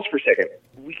 I'll pause for a second.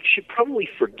 We should probably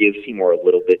forgive Seymour a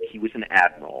little bit. He was an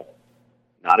admiral,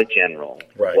 not a general.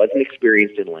 Right. He wasn't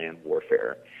experienced in land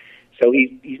warfare. So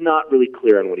he's not really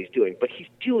clear on what he's doing, but he's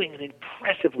doing an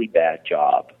impressively bad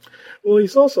job. Well,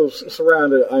 he's also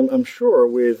surrounded, I'm sure,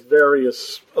 with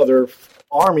various other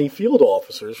Army field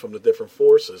officers from the different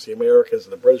forces, the Americans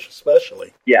and the British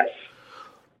especially. Yes.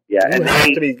 Yeah, You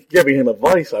have to be giving him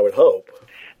advice, I would hope.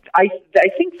 I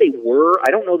think they were.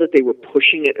 I don't know that they were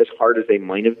pushing it as hard as they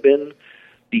might have been,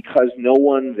 because no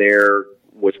one there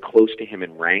was close to him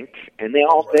in rank, and they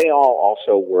all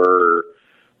also were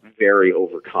very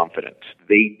overconfident.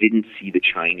 They didn't see the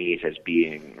Chinese as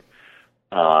being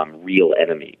real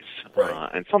enemies. Right.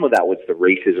 And some of that was the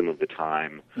racism of the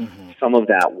time. Mm-hmm. Some of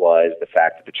that was the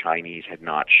fact that the Chinese had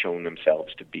not shown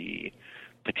themselves to be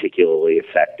particularly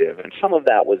effective. And some of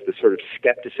that was the sort of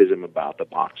skepticism about the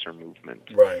Boxer movement.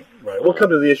 Right. We'll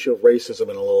come to the issue of racism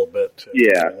in a little bit, too.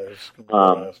 Yeah.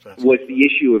 Was the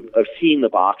issue of seeing the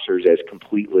Boxers as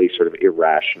completely sort of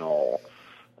irrational,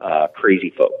 crazy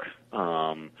folk.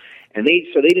 And they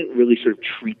didn't really sort of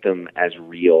treat them as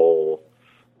real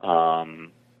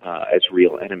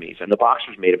enemies. And the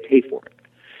Boxers made them pay for it.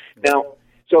 Now,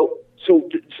 so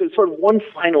sort of one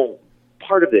final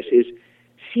part of this is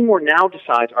Seymour now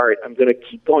decides, all right, I'm going to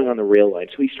keep going on the rail line.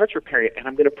 So he starts repairing it, and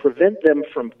I'm going to prevent them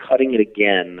from cutting it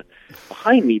again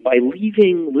behind me by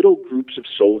leaving little groups of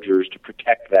soldiers to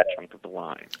protect that chunk of the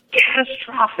line.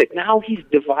 Catastrophic. Now he's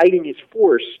dividing his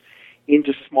force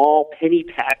into small penny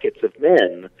packets of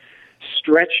men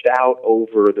stretched out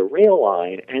over the rail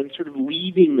line and sort of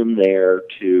leaving them there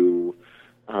to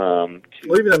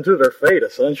leaving them to their fate,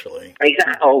 essentially.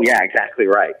 Oh, yeah, exactly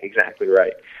right.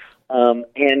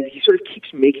 And he sort of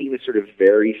keeps making this sort of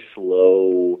very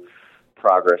slow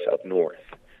progress up north.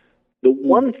 The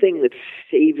one thing that's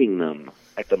saving them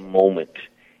at the moment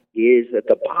is that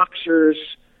the Boxers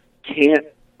can't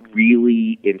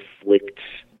really inflict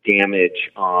damage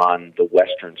on the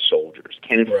Western soldiers,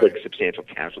 can't inflict substantial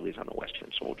casualties on the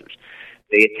Western soldiers.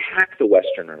 They attack the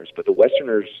Westerners, but the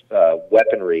Westerners'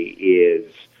 weaponry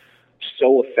is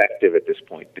so effective at this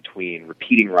point, between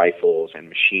repeating rifles and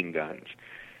machine guns,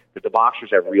 that the Boxers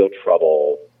have real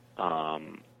trouble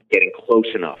getting close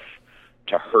enough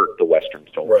to hurt the Western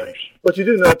soldiers. Right. But you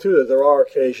do know, too, that there are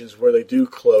occasions where they do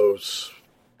close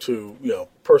to,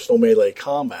 personal melee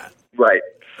combat. Right.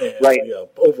 And, right.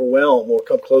 Overwhelm or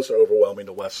come close to overwhelming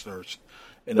the Westerners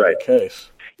in every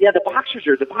case. Yeah, the Boxers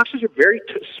are very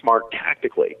smart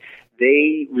tactically.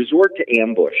 they resort to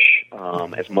ambush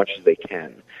as much as they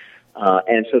can.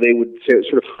 And so they would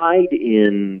sort of hide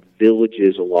in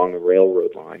villages along the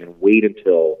railroad line and wait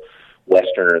until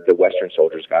the Western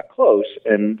soldiers got close.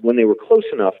 And when they were close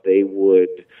enough, they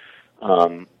would,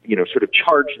 sort of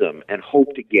charge them and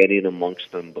hope to get in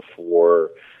amongst them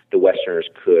before the Westerners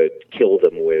could kill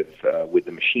them with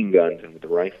the machine guns and with the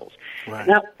rifles. Right.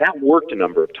 And that worked a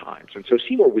number of times. And so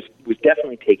Seymour was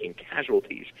definitely taking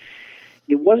casualties.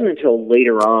 It wasn't until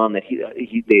later on that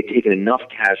they had taken enough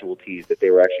casualties that they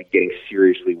were actually getting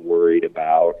seriously worried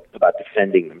about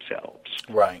defending themselves.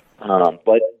 Right.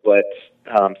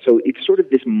 So it's sort of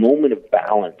this moment of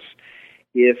balance.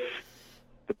 If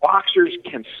the Boxers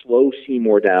can slow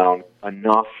Seymour down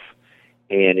enough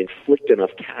and inflict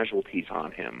enough casualties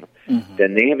on him,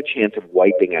 then they have a chance of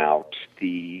wiping out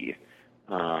the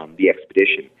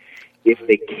expedition. If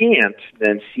they can't,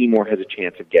 then Seymour has a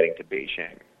chance of getting to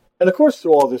Beijing. And of course,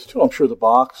 through all this too, I'm sure the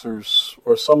Boxers,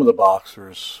 or some of the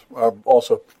Boxers, are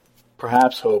also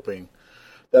perhaps hoping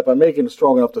that by making a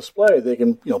strong enough display, they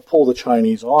can, pull the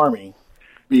Chinese army,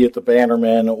 be it the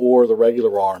Bannermen or the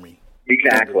regular army,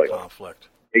 exactly, into the conflict.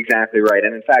 Exactly right.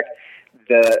 And in fact,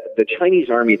 the Chinese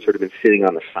army had sort of been sitting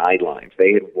on the sidelines.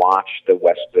 They had watched they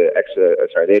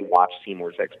had watched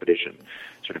Seymour's expedition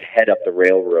sort of head up the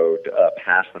railroad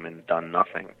past them and done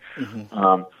nothing.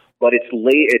 But it's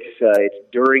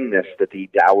during this that the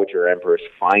Dowager Empress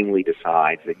finally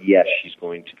decides that yes, she's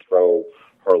going to throw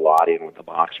her lot in with the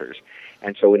Boxers.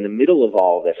 And so in the middle of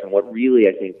all this, and what really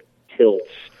I think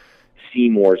tilts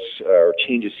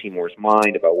changes Seymour's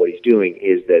mind about what he's doing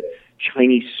is that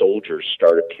Chinese soldiers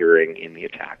start appearing in the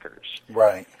attackers.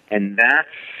 Right. And that's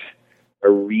a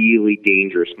really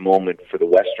dangerous moment for the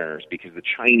Westerners because the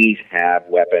Chinese have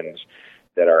weapons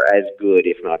that are as good,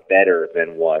 if not better,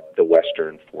 than what the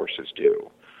Western forces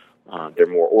do. They're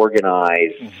more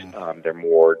organized, they're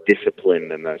more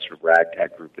disciplined than the sort of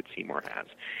ragtag group that Seymour has.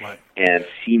 Right. And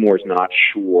Seymour's not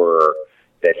sure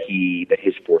that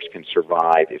his force can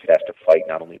survive if it has to fight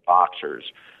not only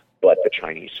Boxers, but the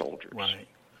Chinese soldiers. Right.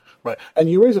 Right. And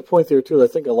you raise a point there, too,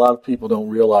 that I think a lot of people don't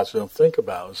realize or don't think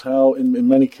about, is how, in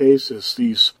many cases,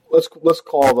 these, let's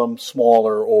call them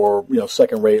smaller or,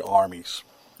 second-rate armies,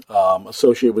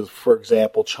 associated with, for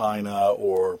example, China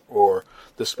or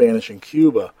the Spanish in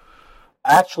Cuba,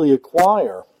 actually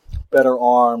acquire better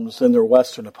arms than their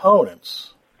Western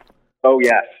opponents. Oh,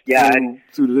 yes. Yeah.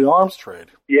 Through the arms trade.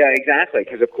 Yeah, exactly.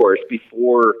 Because, of course,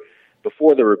 before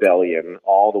the rebellion,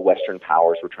 all the Western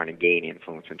powers were trying to gain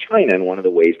influence in China, and one of the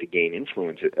ways to gain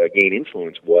influence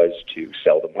was to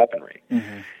sell them weaponry.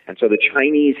 And so these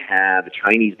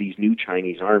new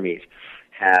Chinese armies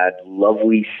had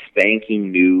lovely,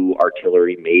 spanking new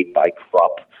artillery made by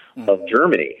Krupp of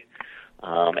Germany.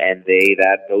 And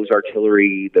those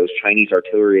Chinese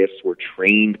artillerists were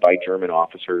trained by German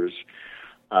officers.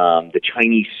 The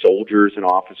Chinese soldiers and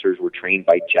officers were trained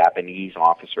by Japanese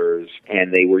officers,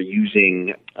 and they were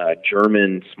using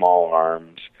German small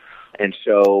arms. And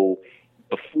so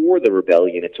before the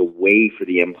rebellion, it's a way for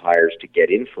the empires to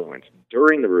get influence.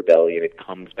 During the rebellion, it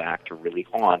comes back to really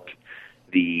haunt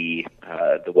the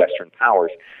Western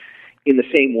powers in the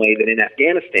same way that in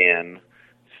Afghanistan,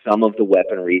 some of the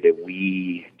weaponry that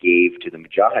we gave to the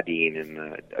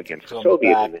Mujahideen against the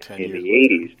Soviets in the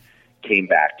 80s came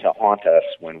back to haunt us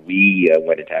when we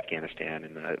went into Afghanistan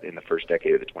in the first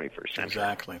decade of the 21st century.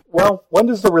 Exactly. Well, when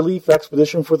does the relief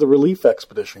expedition for the relief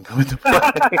expedition come into play?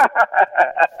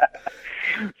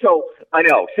 So, I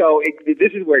know. So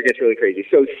this is where it gets really crazy.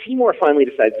 So Seymour finally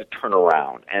decides to turn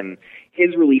around, and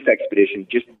his relief expedition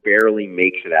just barely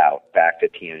makes it out back to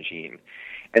Tianjin.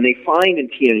 And they find in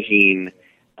Tianjin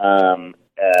that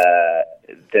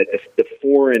the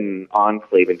foreign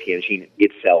enclave in Tianjin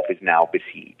itself is now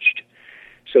besieged.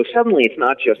 So suddenly it's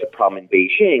not just a problem in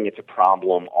Beijing, it's a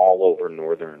problem all over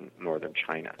northern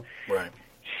China. Right.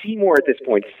 Seymour at this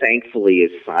point, thankfully,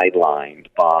 is sidelined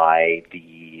by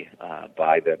the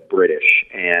British,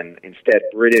 and instead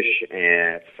British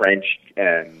and French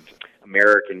and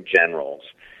American generals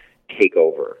take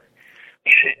over.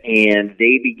 And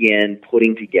they begin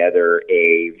putting together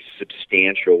a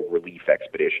substantial relief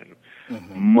expedition,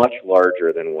 much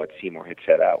larger than what Seymour had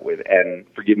set out with. And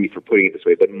forgive me for putting it this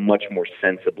way, but much more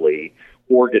sensibly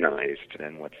organized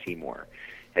than what Seymour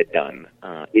had done.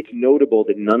 It's notable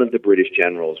that none of the British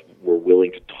generals were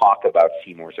willing to talk about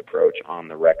Seymour's approach on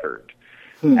the record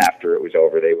after it was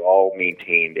over. They all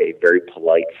maintained a very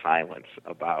polite silence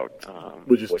about...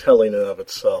 which is telling of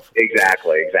itself.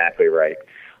 Exactly right.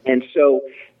 And so,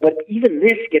 but even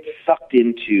this gets sucked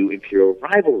into imperial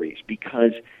rivalries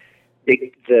because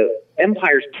the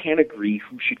empires can't agree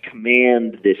who should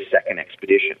command this second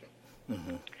expedition.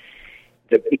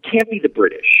 It can't be the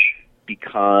British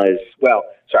because,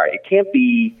 it can't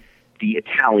be the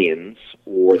Italians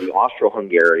or the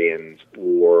Austro-Hungarians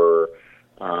or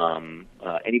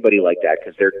anybody like that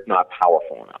because they're not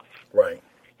powerful enough. Right.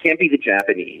 Can't be the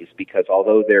Japanese because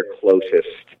although they're closest,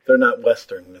 they're not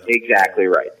Western. No. Exactly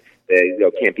right.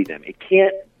 It can't be them. It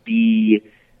can't be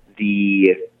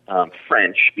the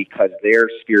French because their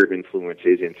sphere of influence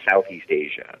is in Southeast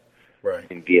Asia, right,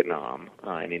 in Vietnam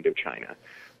and Indochina.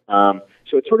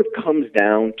 So it sort of comes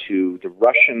down to the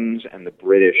Russians and the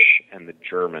British and the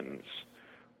Germans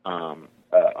on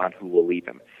who will lead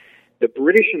them. The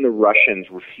British and the Russians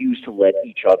refuse to let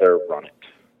each other run it.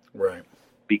 Right.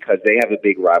 Because they have a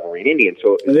big rivalry in India.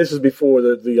 And this is before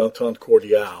the Entente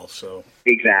Cordiale, so...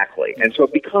 Exactly. And so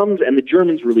it becomes, and the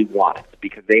Germans really want it,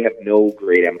 because they have no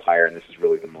great empire, and this is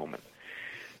really the moment.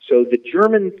 So the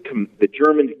Germans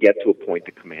get to appoint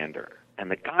the commander, and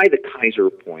the guy the Kaiser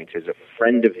appoints is a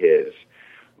friend of his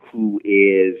who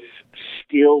is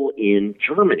still in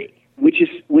Germany, which is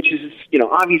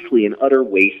obviously an utter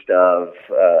waste of,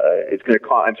 it's going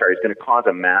to cause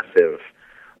a massive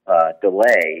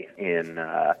delay in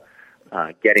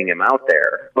getting him out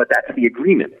there, but that's the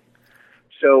agreement.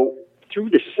 So through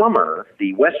the summer,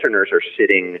 the Westerners are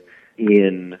sitting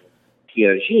in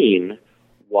Tianjin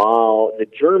while the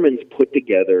Germans put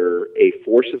together a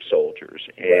force of soldiers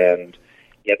and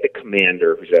get the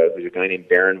commander, who's a guy named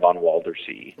Baron von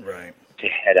Waldersee, right, to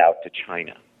head out to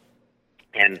China.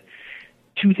 And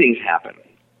two things happen.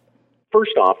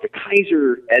 First off, the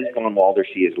Kaiser, as von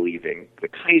Waldersee is leaving, the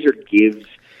Kaiser gives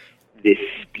this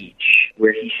speech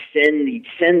where he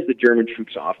sends the German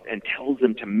troops off and tells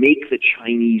them to make the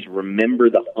Chinese remember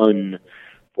the Hun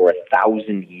for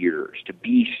 1,000 years, to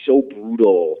be so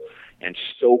brutal and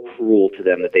so cruel to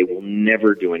them that they will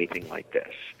never do anything like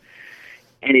this.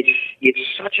 And it's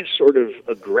such a sort of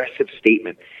aggressive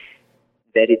statement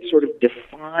that it sort of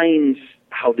defines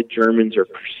how the Germans are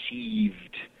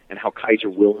perceived and how Kaiser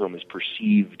Wilhelm is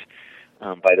perceived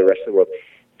by the rest of the world.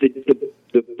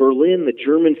 The Berlin, the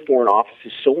German Foreign Office,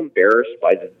 is so embarrassed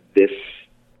by this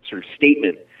sort of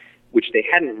statement, which they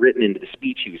hadn't written into the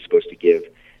speech he was supposed to give,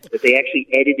 that they actually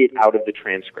edited out of the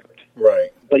transcript.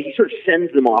 Right. But he sort of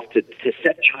sends them off to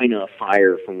set China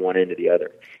afire from one end to the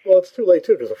other. Well, it's too late,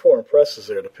 too, because the foreign press is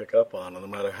there to pick up on it, no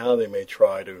matter how they may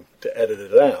try to edit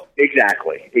it out.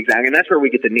 Exactly. And that's where we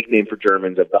get the nickname for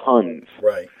Germans of the Huns.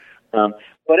 Right.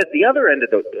 But at the other end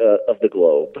of the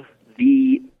globe,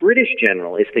 the British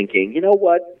general is thinking, you know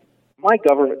what,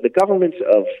 the governments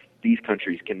of these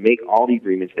countries can make all the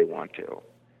agreements they want to,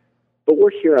 but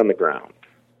we're here on the ground,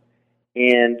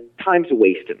 and time's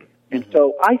a-wasting, and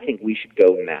so I think we should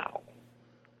go now.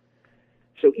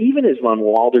 So even as von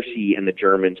Waldersee and the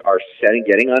Germans are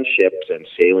getting on ships and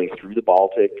sailing through the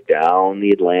Baltic, down the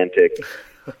Atlantic,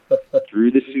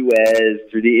 through the Suez,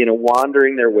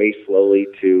 wandering their way slowly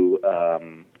to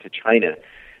China,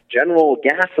 General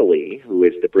Gassely, who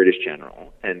is the British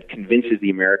general, and convinces the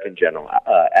American general,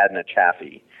 Adna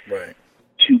Chaffee, right,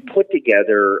 to put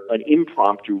together an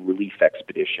impromptu relief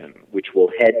expedition, which will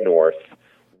head north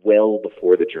well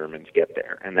before the Germans get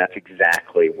there. And that's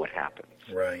exactly what happens.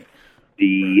 Right.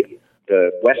 The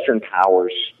Western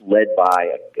powers, led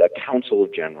by a council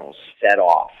of generals, set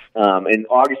off in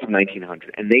August of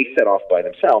 1900, and they set off by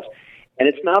themselves. And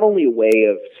it's not only a way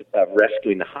of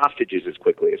rescuing the hostages as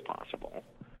quickly as possible,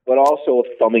 but also of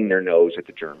thumbing their nose at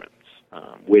the Germans,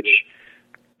 which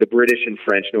the British and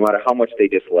French, no matter how much they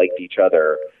disliked each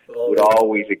other, would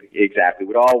always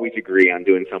agree on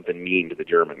doing something mean to the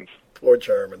Germans. Poor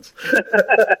Germans.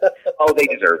 Oh, they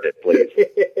deserved it, please.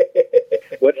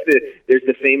 There's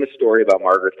the famous story about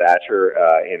Margaret Thatcher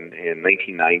in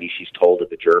 1990. She's told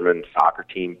that the German soccer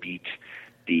team beat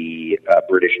the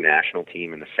British national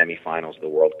team in the semifinals of the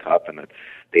World Cup, and that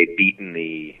they'd beaten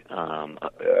the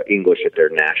English at their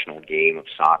national game of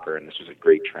soccer, and this was a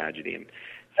great tragedy. And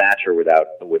Thatcher,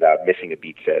 without missing a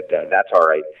beat, said, "That's all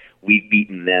right. We've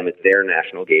beaten them at their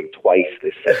national game twice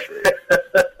this century."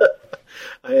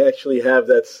 I actually have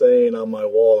that saying on my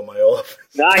wall in my office.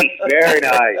 Nice, very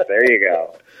nice. There you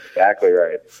go. Exactly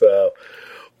right. So,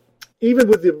 even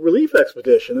with the relief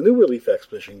expedition, the new relief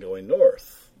expedition going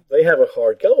north, they have a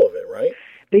hard go of it, right?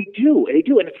 They do, and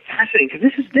it's fascinating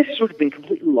because this has sort of been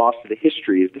completely lost to the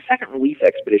history. Is the second relief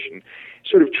expedition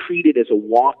sort of treated as a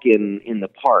walk in the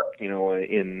park,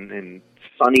 in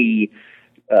sunny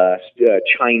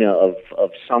China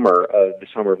of summer, the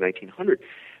summer of 1900.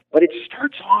 But it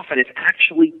starts off, and it's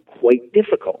actually quite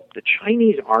difficult. The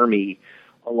Chinese army,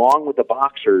 along with the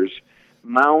Boxers,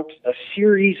 mount a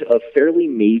series of fairly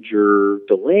major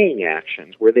delaying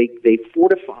actions where they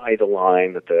fortify the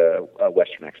line that the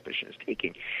Western expedition is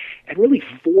taking and really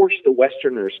force the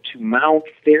Westerners to mount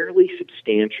fairly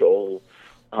substantial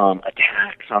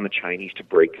attacks on the Chinese to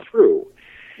break through.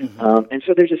 And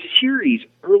so there's a series,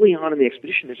 early on in the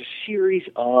expedition, there's a series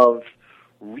of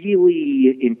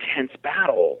really intense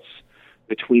battles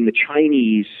between the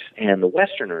Chinese and the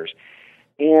Westerners.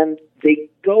 And they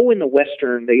go in the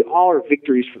Western, they all are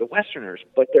victories for the Westerners,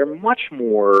 but they're much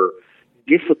more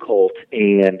difficult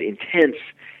and intense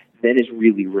than is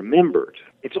really remembered.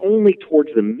 It's only towards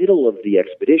the middle of the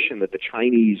expedition that the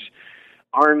Chinese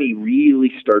army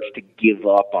really starts to give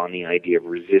up on the idea of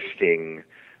resisting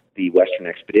the Western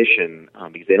expedition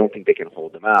because they don't think they can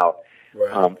hold them out.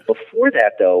 Right. Before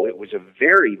that, though, it was a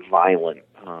very violent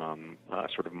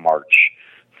sort of march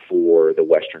for the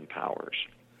Western powers.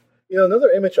 You know, another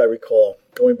image I recall,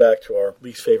 going back to our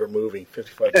least favorite movie,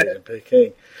 55 Days in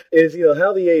Peking, is, you know,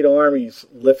 how the 8 armies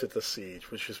lifted the siege,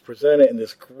 which was presented in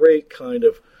this great kind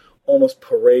of almost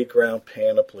parade ground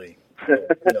panoply. You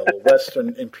know, the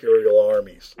Western imperial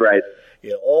armies. Right.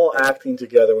 You know, all acting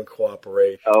together in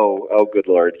cooperation. Oh, good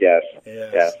Lord, yes.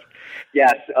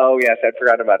 Yes. Oh, yes, I'd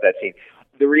forgotten about that scene.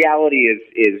 The reality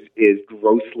is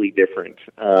grossly different.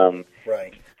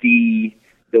 Right.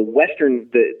 The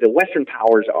Western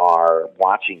powers are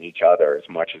watching each other as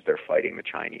much as they're fighting the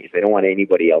Chinese. They don't want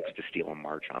anybody else to steal a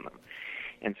march on them.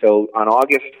 And so on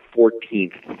August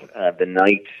 14th, the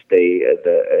night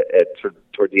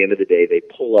towards the end of the day, they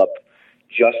pull up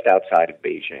just outside of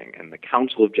Beijing, and the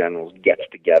Council of Generals gets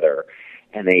together,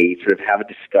 and they sort of have a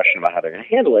discussion about how they're going to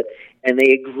handle it, and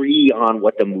they agree on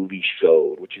what the movie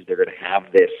showed, which is they're going to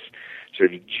have this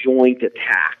sort of joint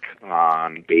attack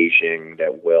on Beijing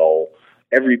that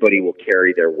everybody will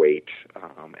carry their weight,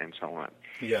 and so on.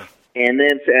 Yeah. And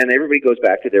everybody goes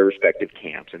back to their respective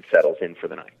camps and settles in for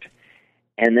the night.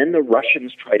 And then the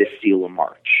Russians try to steal a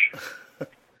march.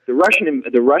 The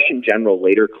Russian general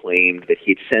later claimed that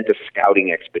he'd sent a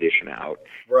scouting expedition out,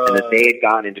 and that they had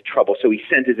gotten into trouble, so he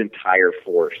sent his entire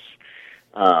force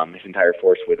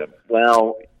with him.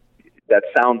 Well, that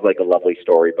sounds like a lovely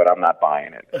story, but I'm not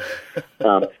buying it.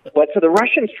 But so the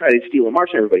Russians try to steal a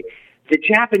march on everybody. The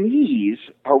Japanese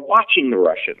are watching the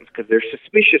Russians because they're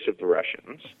suspicious of the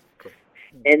Russians.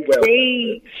 And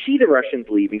they see the Russians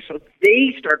leaving, so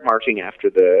they start marching after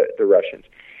the Russians.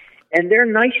 And they're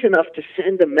nice enough to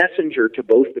send a messenger to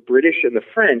both the British and the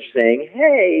French saying,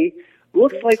 hey,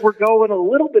 looks like we're going a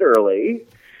little bit early.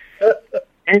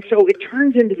 And so it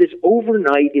turns into this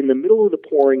overnight, in the middle of the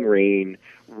pouring rain,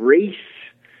 race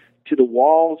to the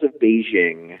walls of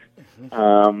Beijing,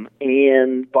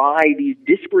 and by these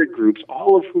disparate groups,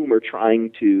 all of whom are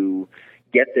trying to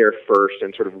get there first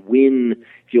and sort of win,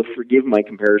 if you'll forgive my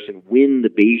comparison, win the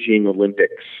Beijing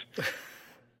Olympics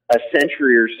a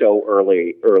century or so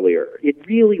earlier. It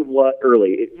really was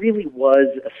early. It really was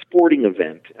a sporting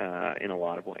event in a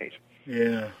lot of ways.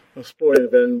 Yeah, a sporting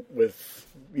event with,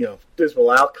 you know, dismal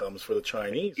outcomes for the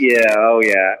Chinese. Yeah, oh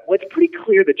yeah. Well, it's pretty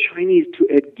clear the Chinese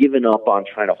had given up on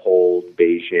trying to hold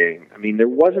Beijing. I mean, there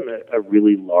wasn't a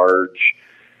really large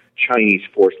Chinese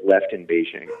force left in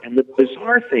Beijing. And the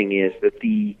bizarre thing is that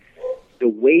the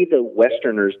way the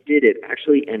Westerners did it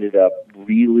actually ended up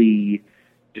really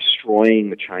destroying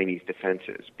the Chinese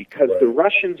defenses, because the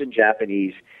Russians and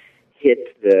Japanese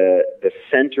hit the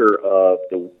center of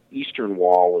the eastern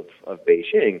wall of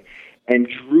Beijing and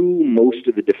drew most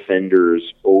of the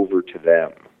defenders over to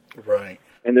them. Right.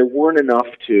 And there weren't enough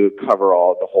to cover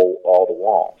all the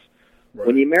walls. Right.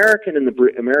 When the Americans and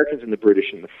the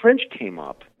British and the French came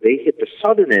up, they hit the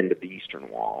southern end of the eastern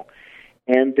wall,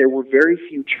 and there were very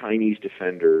few Chinese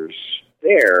defenders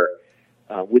there,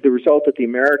 with the result that the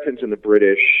Americans and the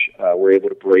British were able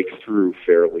to break through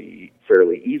fairly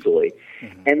easily.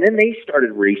 Mm-hmm. And then they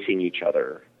started racing each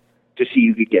other to see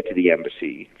who could get to the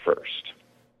embassy first.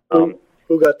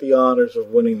 Who got the honors of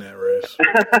winning that race?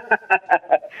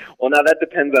 Well, now that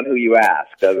depends on who you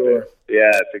ask, doesn't it?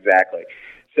 Yes, exactly.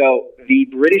 So the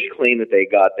British claim that they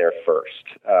got there first,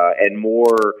 and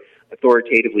more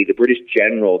authoritatively, the British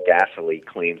General Gasselee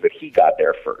claims that he got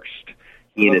there first,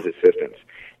 he and his assistants.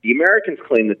 The Americans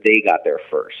claim that they got there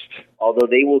first, although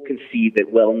they will concede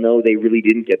that, well, no, they really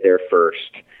didn't get there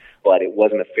first, but it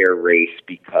wasn't a fair race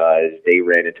because they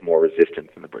ran into more resistance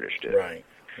than the British did. Right.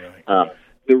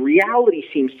 The reality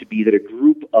seems to be that a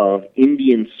group of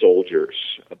Indian soldiers,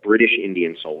 British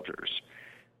Indian soldiers,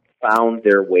 found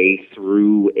their way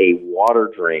through a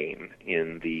water drain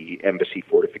in the embassy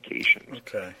fortifications,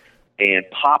 and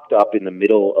popped up in the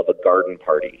middle of a garden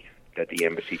party that the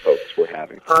embassy folks were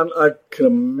having. I can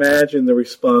imagine the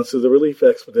response of the relief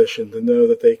expedition to know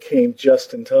that they came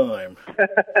just in time.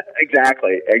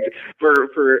 Exactly.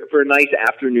 For a nice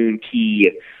afternoon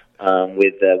tea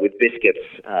with biscuits,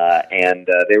 and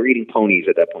they were eating ponies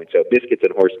at that point, so biscuits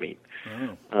and horse meat.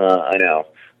 Oh. I know.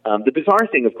 The bizarre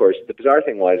thing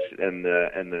was, and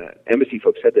the embassy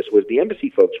folks said this, was the embassy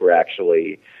folks were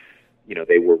actually,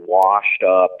 they were washed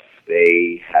up,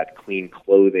 they had clean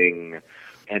clothing,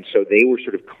 and so they were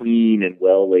sort of clean and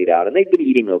well laid out, and they'd been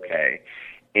eating okay.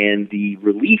 And the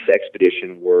relief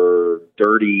expedition were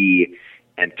dirty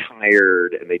and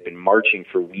tired, and they'd been marching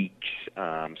for weeks,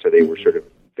 so they were sort of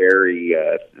very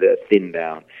thinned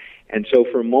down. And so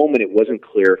for a moment, it wasn't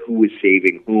clear who was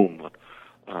saving whom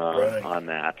on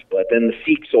that. But then the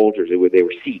Sikh soldiers, they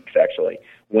were Sikhs actually,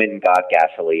 went and got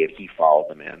Gasolee, and he followed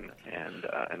them in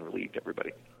and relieved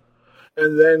everybody.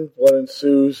 And then what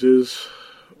ensues is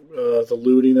the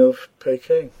looting of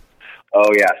Peking. Oh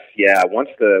yes, yeah. Once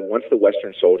the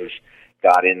Western soldiers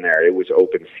got in there, it was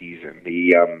open season.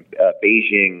 The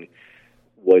Beijing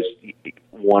was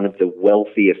one of the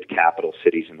wealthiest capital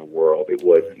cities in the world. It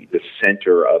was the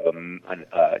center of a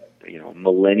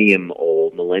millennia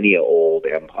old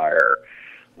empire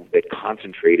that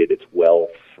concentrated its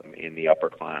wealth in the upper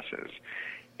classes,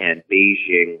 and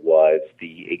Beijing was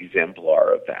the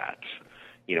exemplar of that.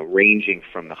 Ranging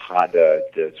from the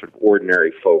sort of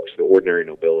ordinary folks, the ordinary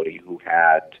nobility who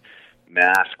had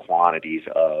mass quantities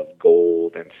of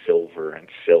gold and silver and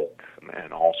silk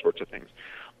and all sorts of things,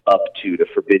 up to the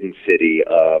forbidden city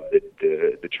of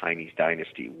the Chinese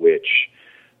dynasty, which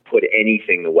put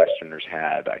anything the Westerners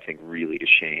had, I think, really to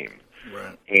shame.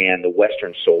 Right. And the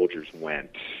Western soldiers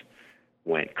went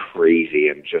crazy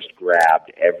and just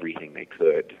grabbed everything they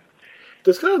could.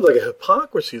 There's kind of like a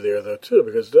hypocrisy there, though, too,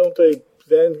 because don't they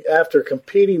then, after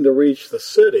competing to reach the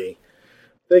city,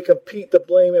 they compete to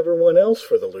blame everyone else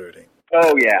for the looting?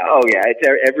 Oh yeah. It's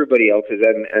everybody else is,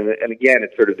 and again,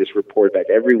 it's sort of this report back.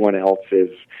 Everyone else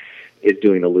is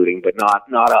doing the looting, but not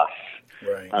us.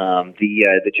 Right.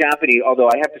 The Japanese, although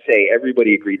I have to say,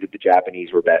 everybody agreed that the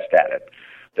Japanese were best at it.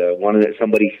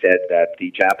 Somebody said that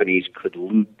the Japanese could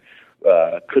loot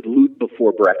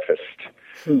before breakfast.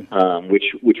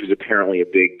 Which was apparently a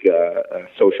big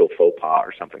social faux pas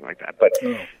or something like that.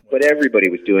 But everybody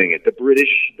was doing it. The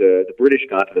British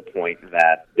got to the point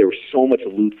that there was so much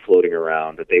loot floating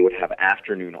around that they would have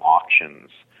afternoon auctions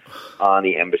on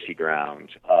the embassy grounds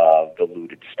of the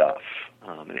looted stuff,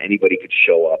 and anybody could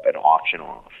show up and auction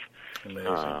off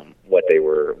what they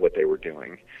were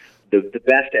doing. The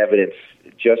best evidence,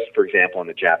 just for example, on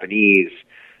the Japanese,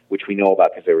 which we know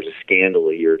about because there was a scandal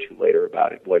a year or two later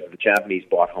about it, was the Japanese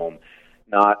brought home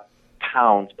not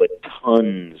pounds but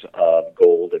tons of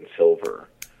gold and silver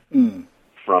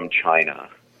from China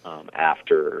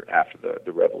after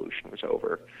the revolution was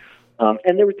over, and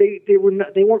they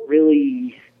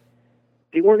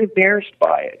weren't embarrassed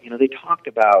by it. They talked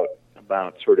about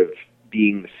sort of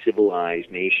being the civilized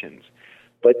nations,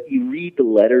 but you read the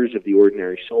letters of the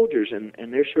ordinary soldiers, and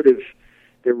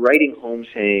they're writing home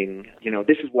saying,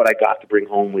 this is what I got to bring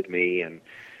home with me. And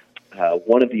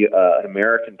one of an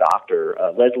American doctor,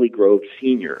 Leslie Groves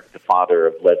Sr., the father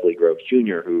of Leslie Groves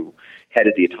Jr., who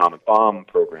headed the atomic bomb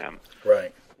program,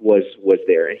 right, was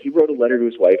there. And he wrote a letter to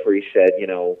his wife where he said,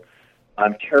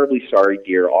 I'm terribly sorry,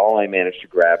 dear. All I managed to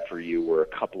grab for you were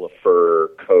a couple of fur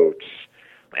coats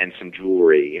and some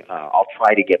jewelry. I'll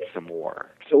try to get some more.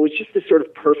 So it was just this sort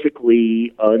of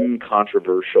perfectly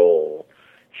uncontroversial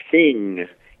thing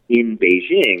in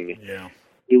Beijing. Yeah.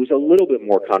 It was a little bit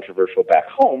more controversial back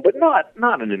home, but not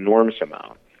an enormous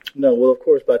amount. No, well, of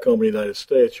course, back home in the United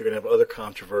States, you're going to have other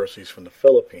controversies from the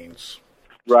Philippines.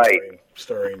 Right.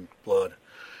 Stirring blood.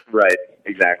 Right,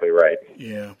 exactly right.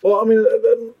 Yeah. Well, I mean,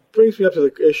 that brings me up to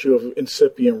the issue of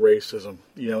incipient racism,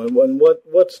 and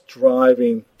what's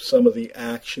driving some of the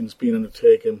actions being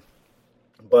undertaken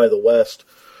by the West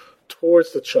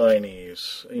towards the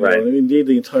Chinese, right. And indeed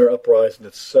the entire uprising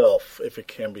itself, if it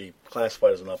can be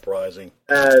classified as an uprising,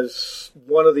 as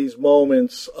one of these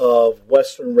moments of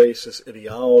Western racist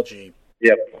ideology,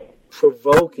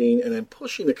 provoking and then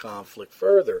pushing the conflict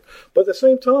further. But at the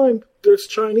same time, there's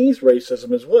Chinese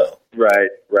racism as well. Right.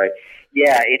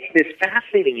 Yeah, it's this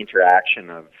fascinating interaction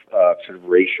of sort of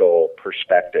racial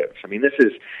perspectives. I mean, this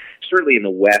is certainly in the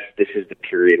West. This is the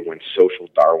period when social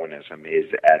Darwinism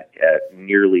is at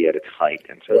nearly at its height,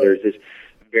 and so there's this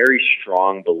very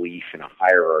strong belief in a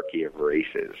hierarchy of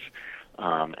races,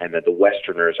 and that the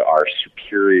Westerners are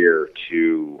superior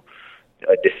to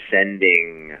a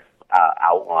descending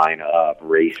outline of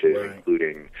races,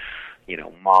 including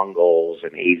Mongols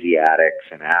and Asiatics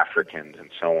and Africans and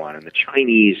so on. And the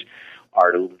Chinese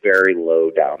are very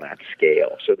low down that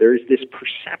scale. So there's this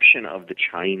perception of the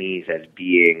Chinese as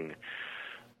being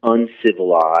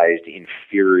uncivilized,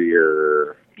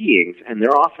 inferior beings, and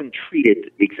they're often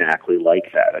treated exactly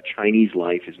like that. A Chinese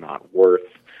life is not worth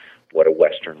what a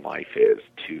Western life is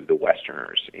to the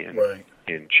Westerners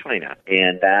in China.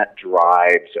 And that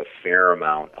drives a fair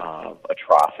amount of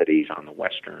atrocities on the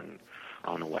Western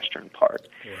part.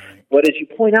 Right. But as you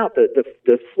point out,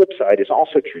 the flip side is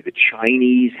also true. The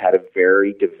Chinese had a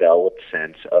very developed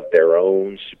sense of their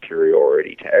own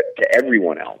superiority to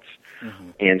everyone else. Mm-hmm.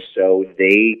 And so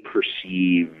they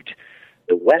perceived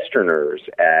the Westerners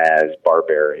as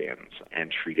barbarians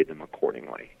and treated them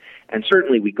accordingly. And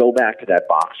certainly we go back to that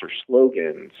Boxer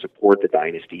slogan, support the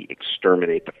dynasty,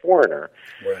 exterminate the foreigner.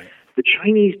 Right. The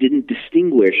Chinese didn't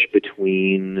distinguish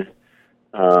in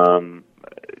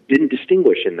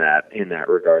that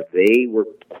regard. They were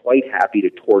quite happy to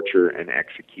torture and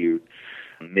execute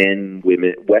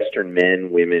Western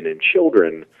men, women, and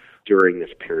children during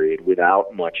this period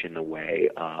without much in the way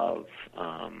of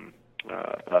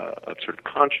sort of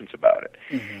conscience about it.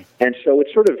 Mm-hmm. And so it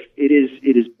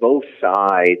is both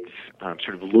sides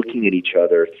sort of looking at each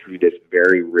other through this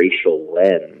very racial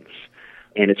lens.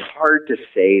 And it's hard to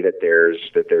say that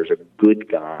there's a good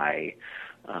guy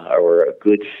or a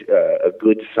good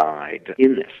side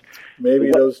in this. Maybe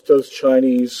those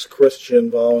Chinese Christian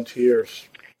volunteers.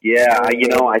 Yeah,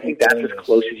 I think that's as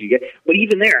close as you get. But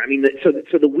even there, I mean,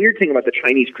 so the weird thing about the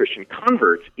Chinese Christian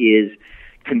converts is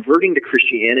converting to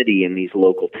Christianity in these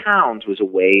local towns was a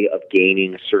way of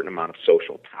gaining a certain amount of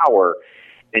social power,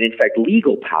 and in fact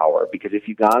legal power, because if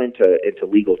you got into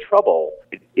legal trouble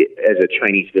as a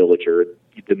Chinese villager,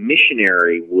 the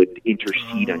missionary would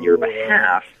intercede on your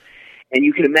behalf, and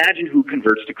you can imagine who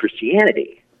converts to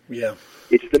Christianity. Yeah.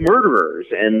 It's the murderers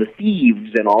and the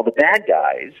thieves and all the bad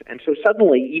guys. And so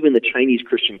suddenly even the Chinese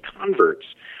Christian converts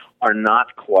are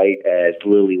not quite as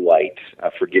lily white,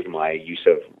 forgive my use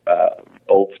of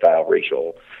old-style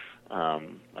racial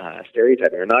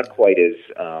stereotyping, are not quite as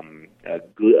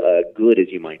good as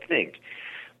you might think.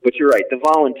 But you're right, the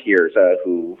volunteers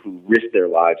who risk their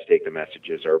lives to take the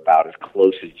messages are about as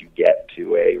close as you get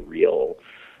to a real,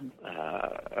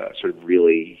 sort of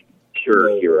really pure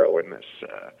hero in this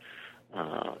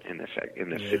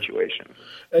situation.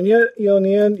 And yet, in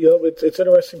the end, it's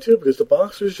interesting too, because the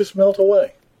Boxers just melt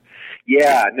away.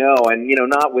 Yeah, no, and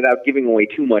not without giving away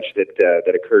too much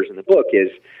that occurs in the book is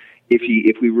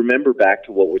if we remember back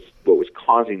to what was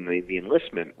causing the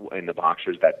enlistment in the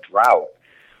Boxers, that drought.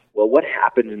 Well, what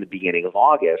happened in the beginning of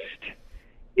August?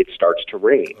 It starts to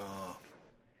rain,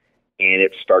 and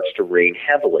it starts to rain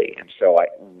heavily. And so,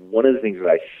 one of the things that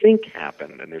I think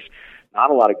happened, and there's not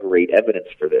a lot of great evidence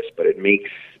for this, but it makes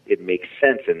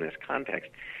sense in this context,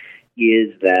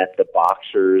 is that the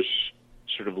Boxers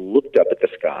sort of looked up at the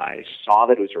sky, saw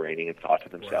that it was raining, and thought to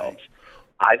themselves,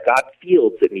 right, I've got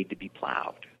fields that need to be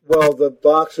plowed. Well, the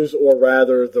Boxers, or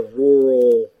rather the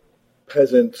rural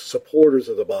peasant supporters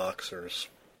of the Boxers,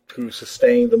 who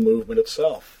sustained the movement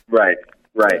itself. Right.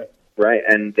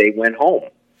 And they went home.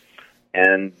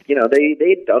 And,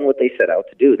 they'd done what they set out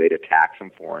to do. They'd attack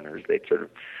some foreigners. They'd sort of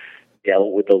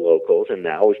dealt with the locals, and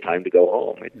now it was time to go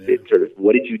home. It sort of,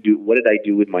 what did you do? What did I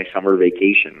do with my summer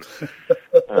vacation?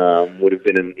 Would have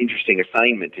been an interesting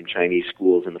assignment in Chinese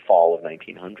schools in the fall of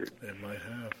 1900.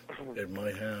 It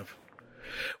might have.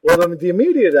 Well, the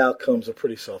immediate outcomes are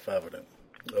pretty self-evident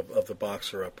of the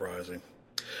Boxer uprising.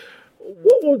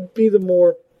 What would be the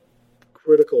more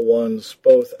critical ones,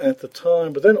 both at the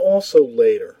time, but then also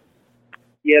later?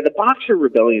 Yeah, the Boxer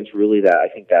Rebellion is really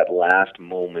that last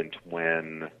moment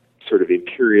when sort of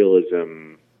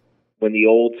imperialism, when the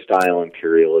old-style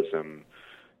imperialism,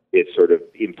 it sort of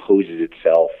imposes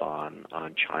itself on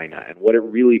China. And what it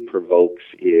really provokes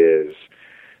is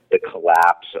the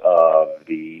collapse of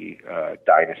the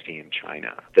dynasty in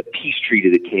China. The peace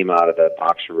treaty that came out of the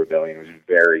Boxer Rebellion was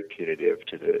very punitive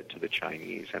to the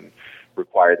Chinese and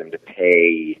required them to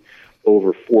pay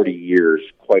over 40 years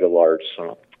quite a large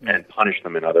sum and punish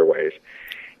them in other ways.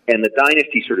 And the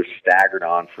dynasty sort of staggered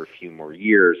on for a few more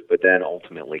years, but then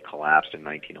ultimately collapsed in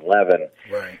 1911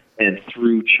 and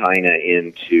threw China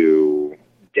into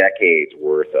decades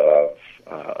worth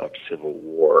of civil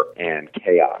war and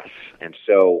chaos. And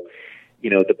so,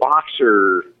 the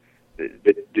Boxer,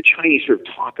 the Chinese sort of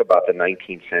talk about the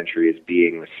 19th century as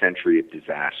being the century of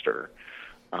disaster.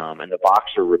 And the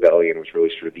Boxer Rebellion was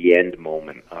really sort of the end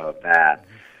moment of that.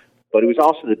 But it was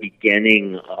also the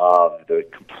beginning of the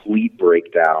complete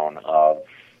breakdown of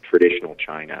traditional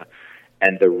China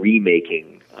and the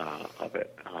remaking of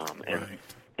it.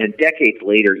 And decades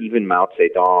later, even Mao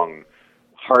Zedong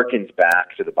harkens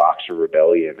back to the Boxer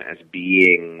Rebellion as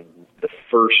being the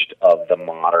first of the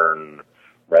modern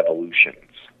revolutions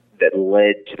that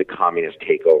led to the communist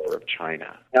takeover of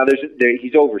China. Now,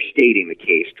 he's overstating the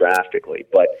case drastically,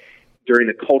 but during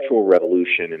the Cultural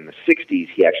Revolution in the 60s,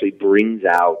 he actually brings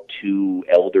out two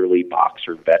elderly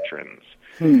Boxer veterans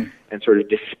and sort of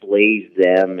displays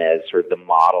them as sort of the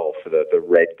model for the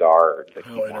Red Guard that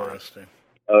he wants. Interesting.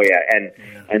 Oh, yeah,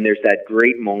 and there's that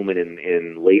great moment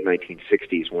in late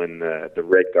 1960s when the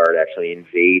Red Guard actually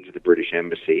invades the British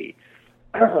embassy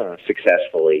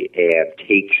successfully and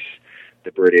takes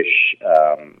the British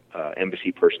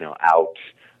embassy personnel out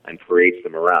and parades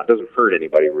them around. Doesn't hurt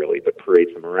anybody really, but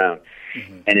parades them around.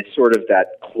 And it's sort of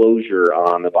that closure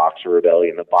on the Boxer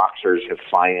Rebellion. The Boxers have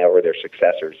finally, or their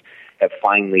successors, have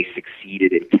finally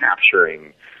succeeded in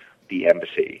capturing the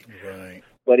embassy. Right.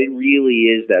 But it really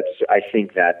is I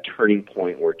think that turning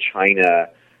point where China,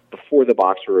 before the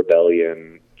Boxer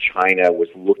Rebellion, China was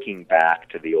looking back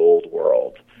to the old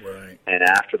world. Right. And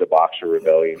after the Boxer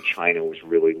Rebellion, China was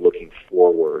really looking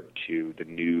forward to the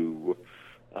new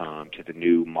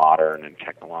modern and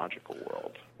technological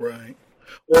world. Right.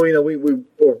 Well, we were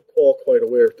all quite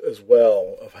aware as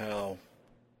well of how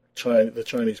the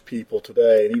Chinese people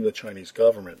today, and even the Chinese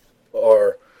government,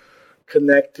 are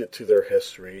connected to their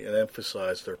history and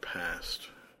emphasize their past,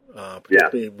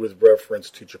 particularly with reference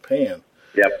to Japan.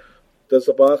 Yep. Does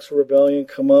the Boxer Rebellion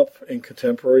come up in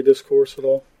contemporary discourse at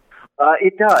all?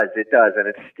 It does, and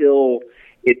it's still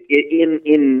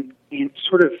in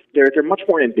sort of they're much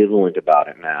more ambivalent about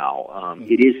it now.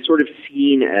 It is sort of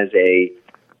seen as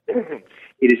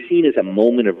a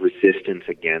moment of resistance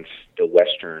against the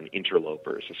Western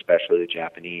interlopers, especially the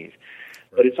Japanese.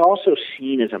 Right. But it's also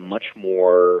seen as a much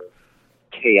more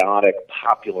chaotic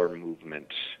popular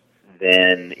movement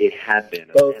than it had been.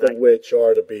 Both of which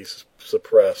are to be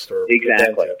suppressed or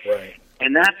prevented. Right.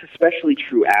 And that's especially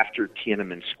true after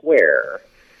Tiananmen Square,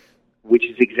 which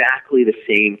is exactly the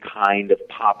same kind of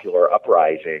popular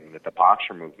uprising that the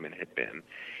Boxer movement had been,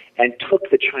 and took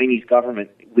the Chinese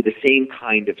government with the same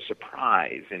kind of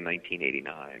surprise in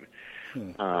 1989.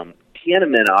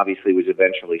 Tiananmen obviously was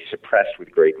eventually suppressed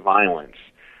with great violence,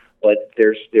 but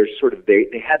there's sort of they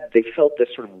felt this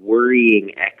sort of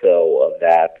worrying echo of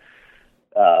that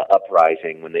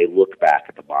uprising when they look back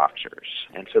at the Boxers.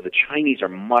 And so the Chinese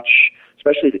are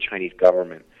especially the Chinese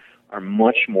government, are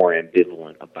much more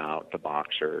ambivalent about the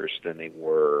Boxers than they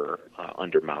were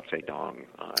under Mao Zedong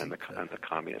and the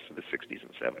communists of the 60s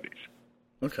and 70s.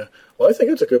 Okay. Well, I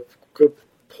think it's a good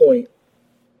point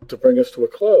to bring us to a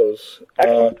close.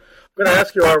 I'm going to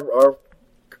ask you our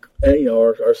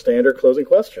standard closing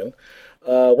question.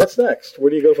 What's next? Where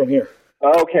do you go from here?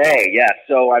 Okay, yeah.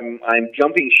 So I'm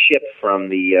jumping ship from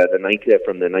the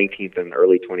 19th and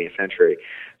early 20th century,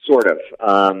 sort of.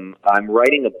 I'm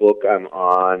writing a book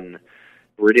on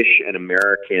British and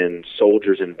American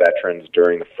soldiers and veterans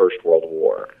during the First World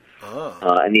War.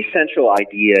 And the essential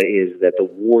idea is that the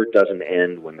war doesn't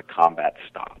end when the combat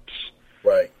stops.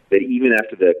 Right. That even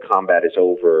after the combat is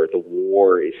over, the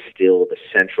war is still the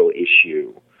central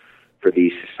issue for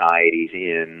these societies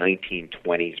in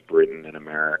 1920s Britain and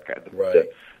America. The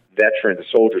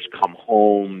soldiers come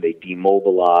home, they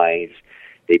demobilize,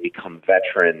 they become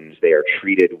veterans, they are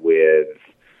treated with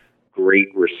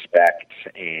great respect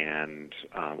and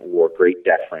or great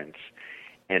deference.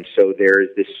 And so there is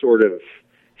this sort of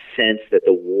sense that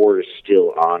the war is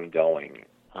still ongoing,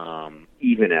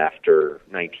 even after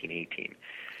 1918.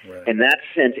 Right. And that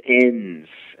sense ends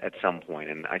at some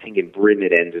point, and I think in Britain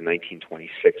it ends in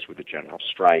 1926 with the general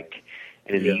strike,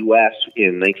 and in the U.S.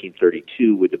 in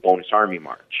 1932 with the Bonus Army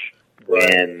March,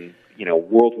 when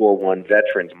World War I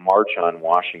veterans march on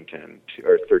Washington,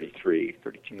 or 32,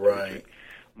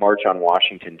 march on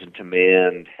Washington to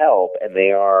demand help, and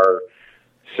they are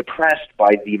suppressed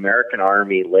by the American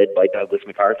Army led by Douglas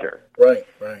MacArthur. Right.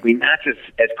 I mean, that's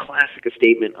as classic a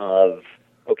statement of,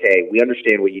 okay, we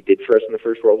understand what you did for us in the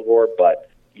First World War, but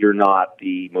you're not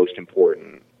the most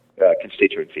important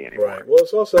constituency anymore. Right. Well,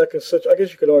 it's also that I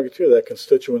guess you could argue too that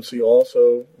constituency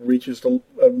also reaches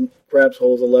grabs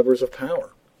hold of the levers of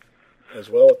power as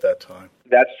well at that time.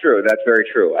 That's true. That's very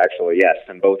true, actually. Yes,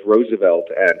 and both Roosevelt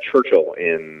and Churchill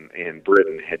in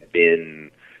Britain had been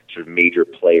sort of major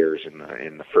players in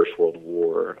the First World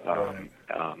War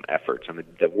efforts, and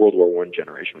the World War I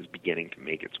generation was beginning to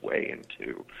make its way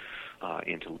into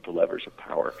the levers of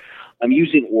power. I'm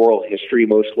using oral history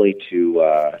mostly to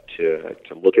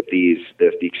look at the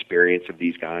experience of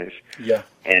these guys. Yeah,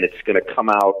 and it's going to come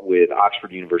out with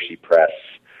Oxford University Press.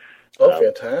 Oh,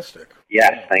 fantastic!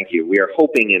 Yes, thank you. We are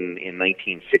hoping in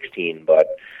 1916, but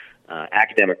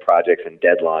academic projects and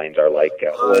deadlines are like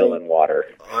oil and water.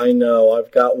 I know.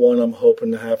 I've got one I'm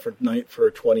hoping to have for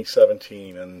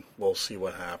 2017, and we'll see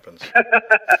what happens.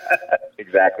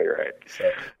 Exactly right. So,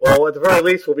 well, at the very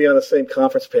least, we'll be on the same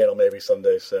conference panel maybe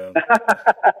someday soon.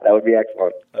 That would be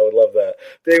excellent. I would love that.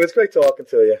 Dave, it's great talking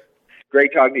to you.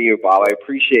 Great talking to you, Bob. I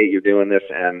appreciate you doing this,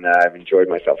 and I've enjoyed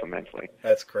myself immensely.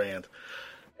 That's grand.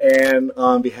 And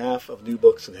on behalf of New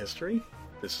Books in History,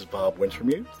 this is Bob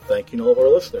Wintermute, thanking all of our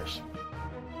listeners.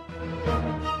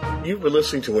 You've been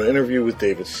listening to an interview with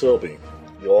David Silby,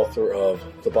 the author of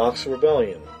The Boxer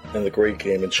Rebellion and The Great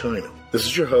Game in China. This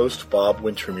is your host, Bob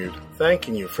Wintermute,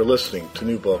 thanking you for listening to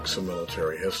New Books in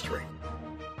Military History.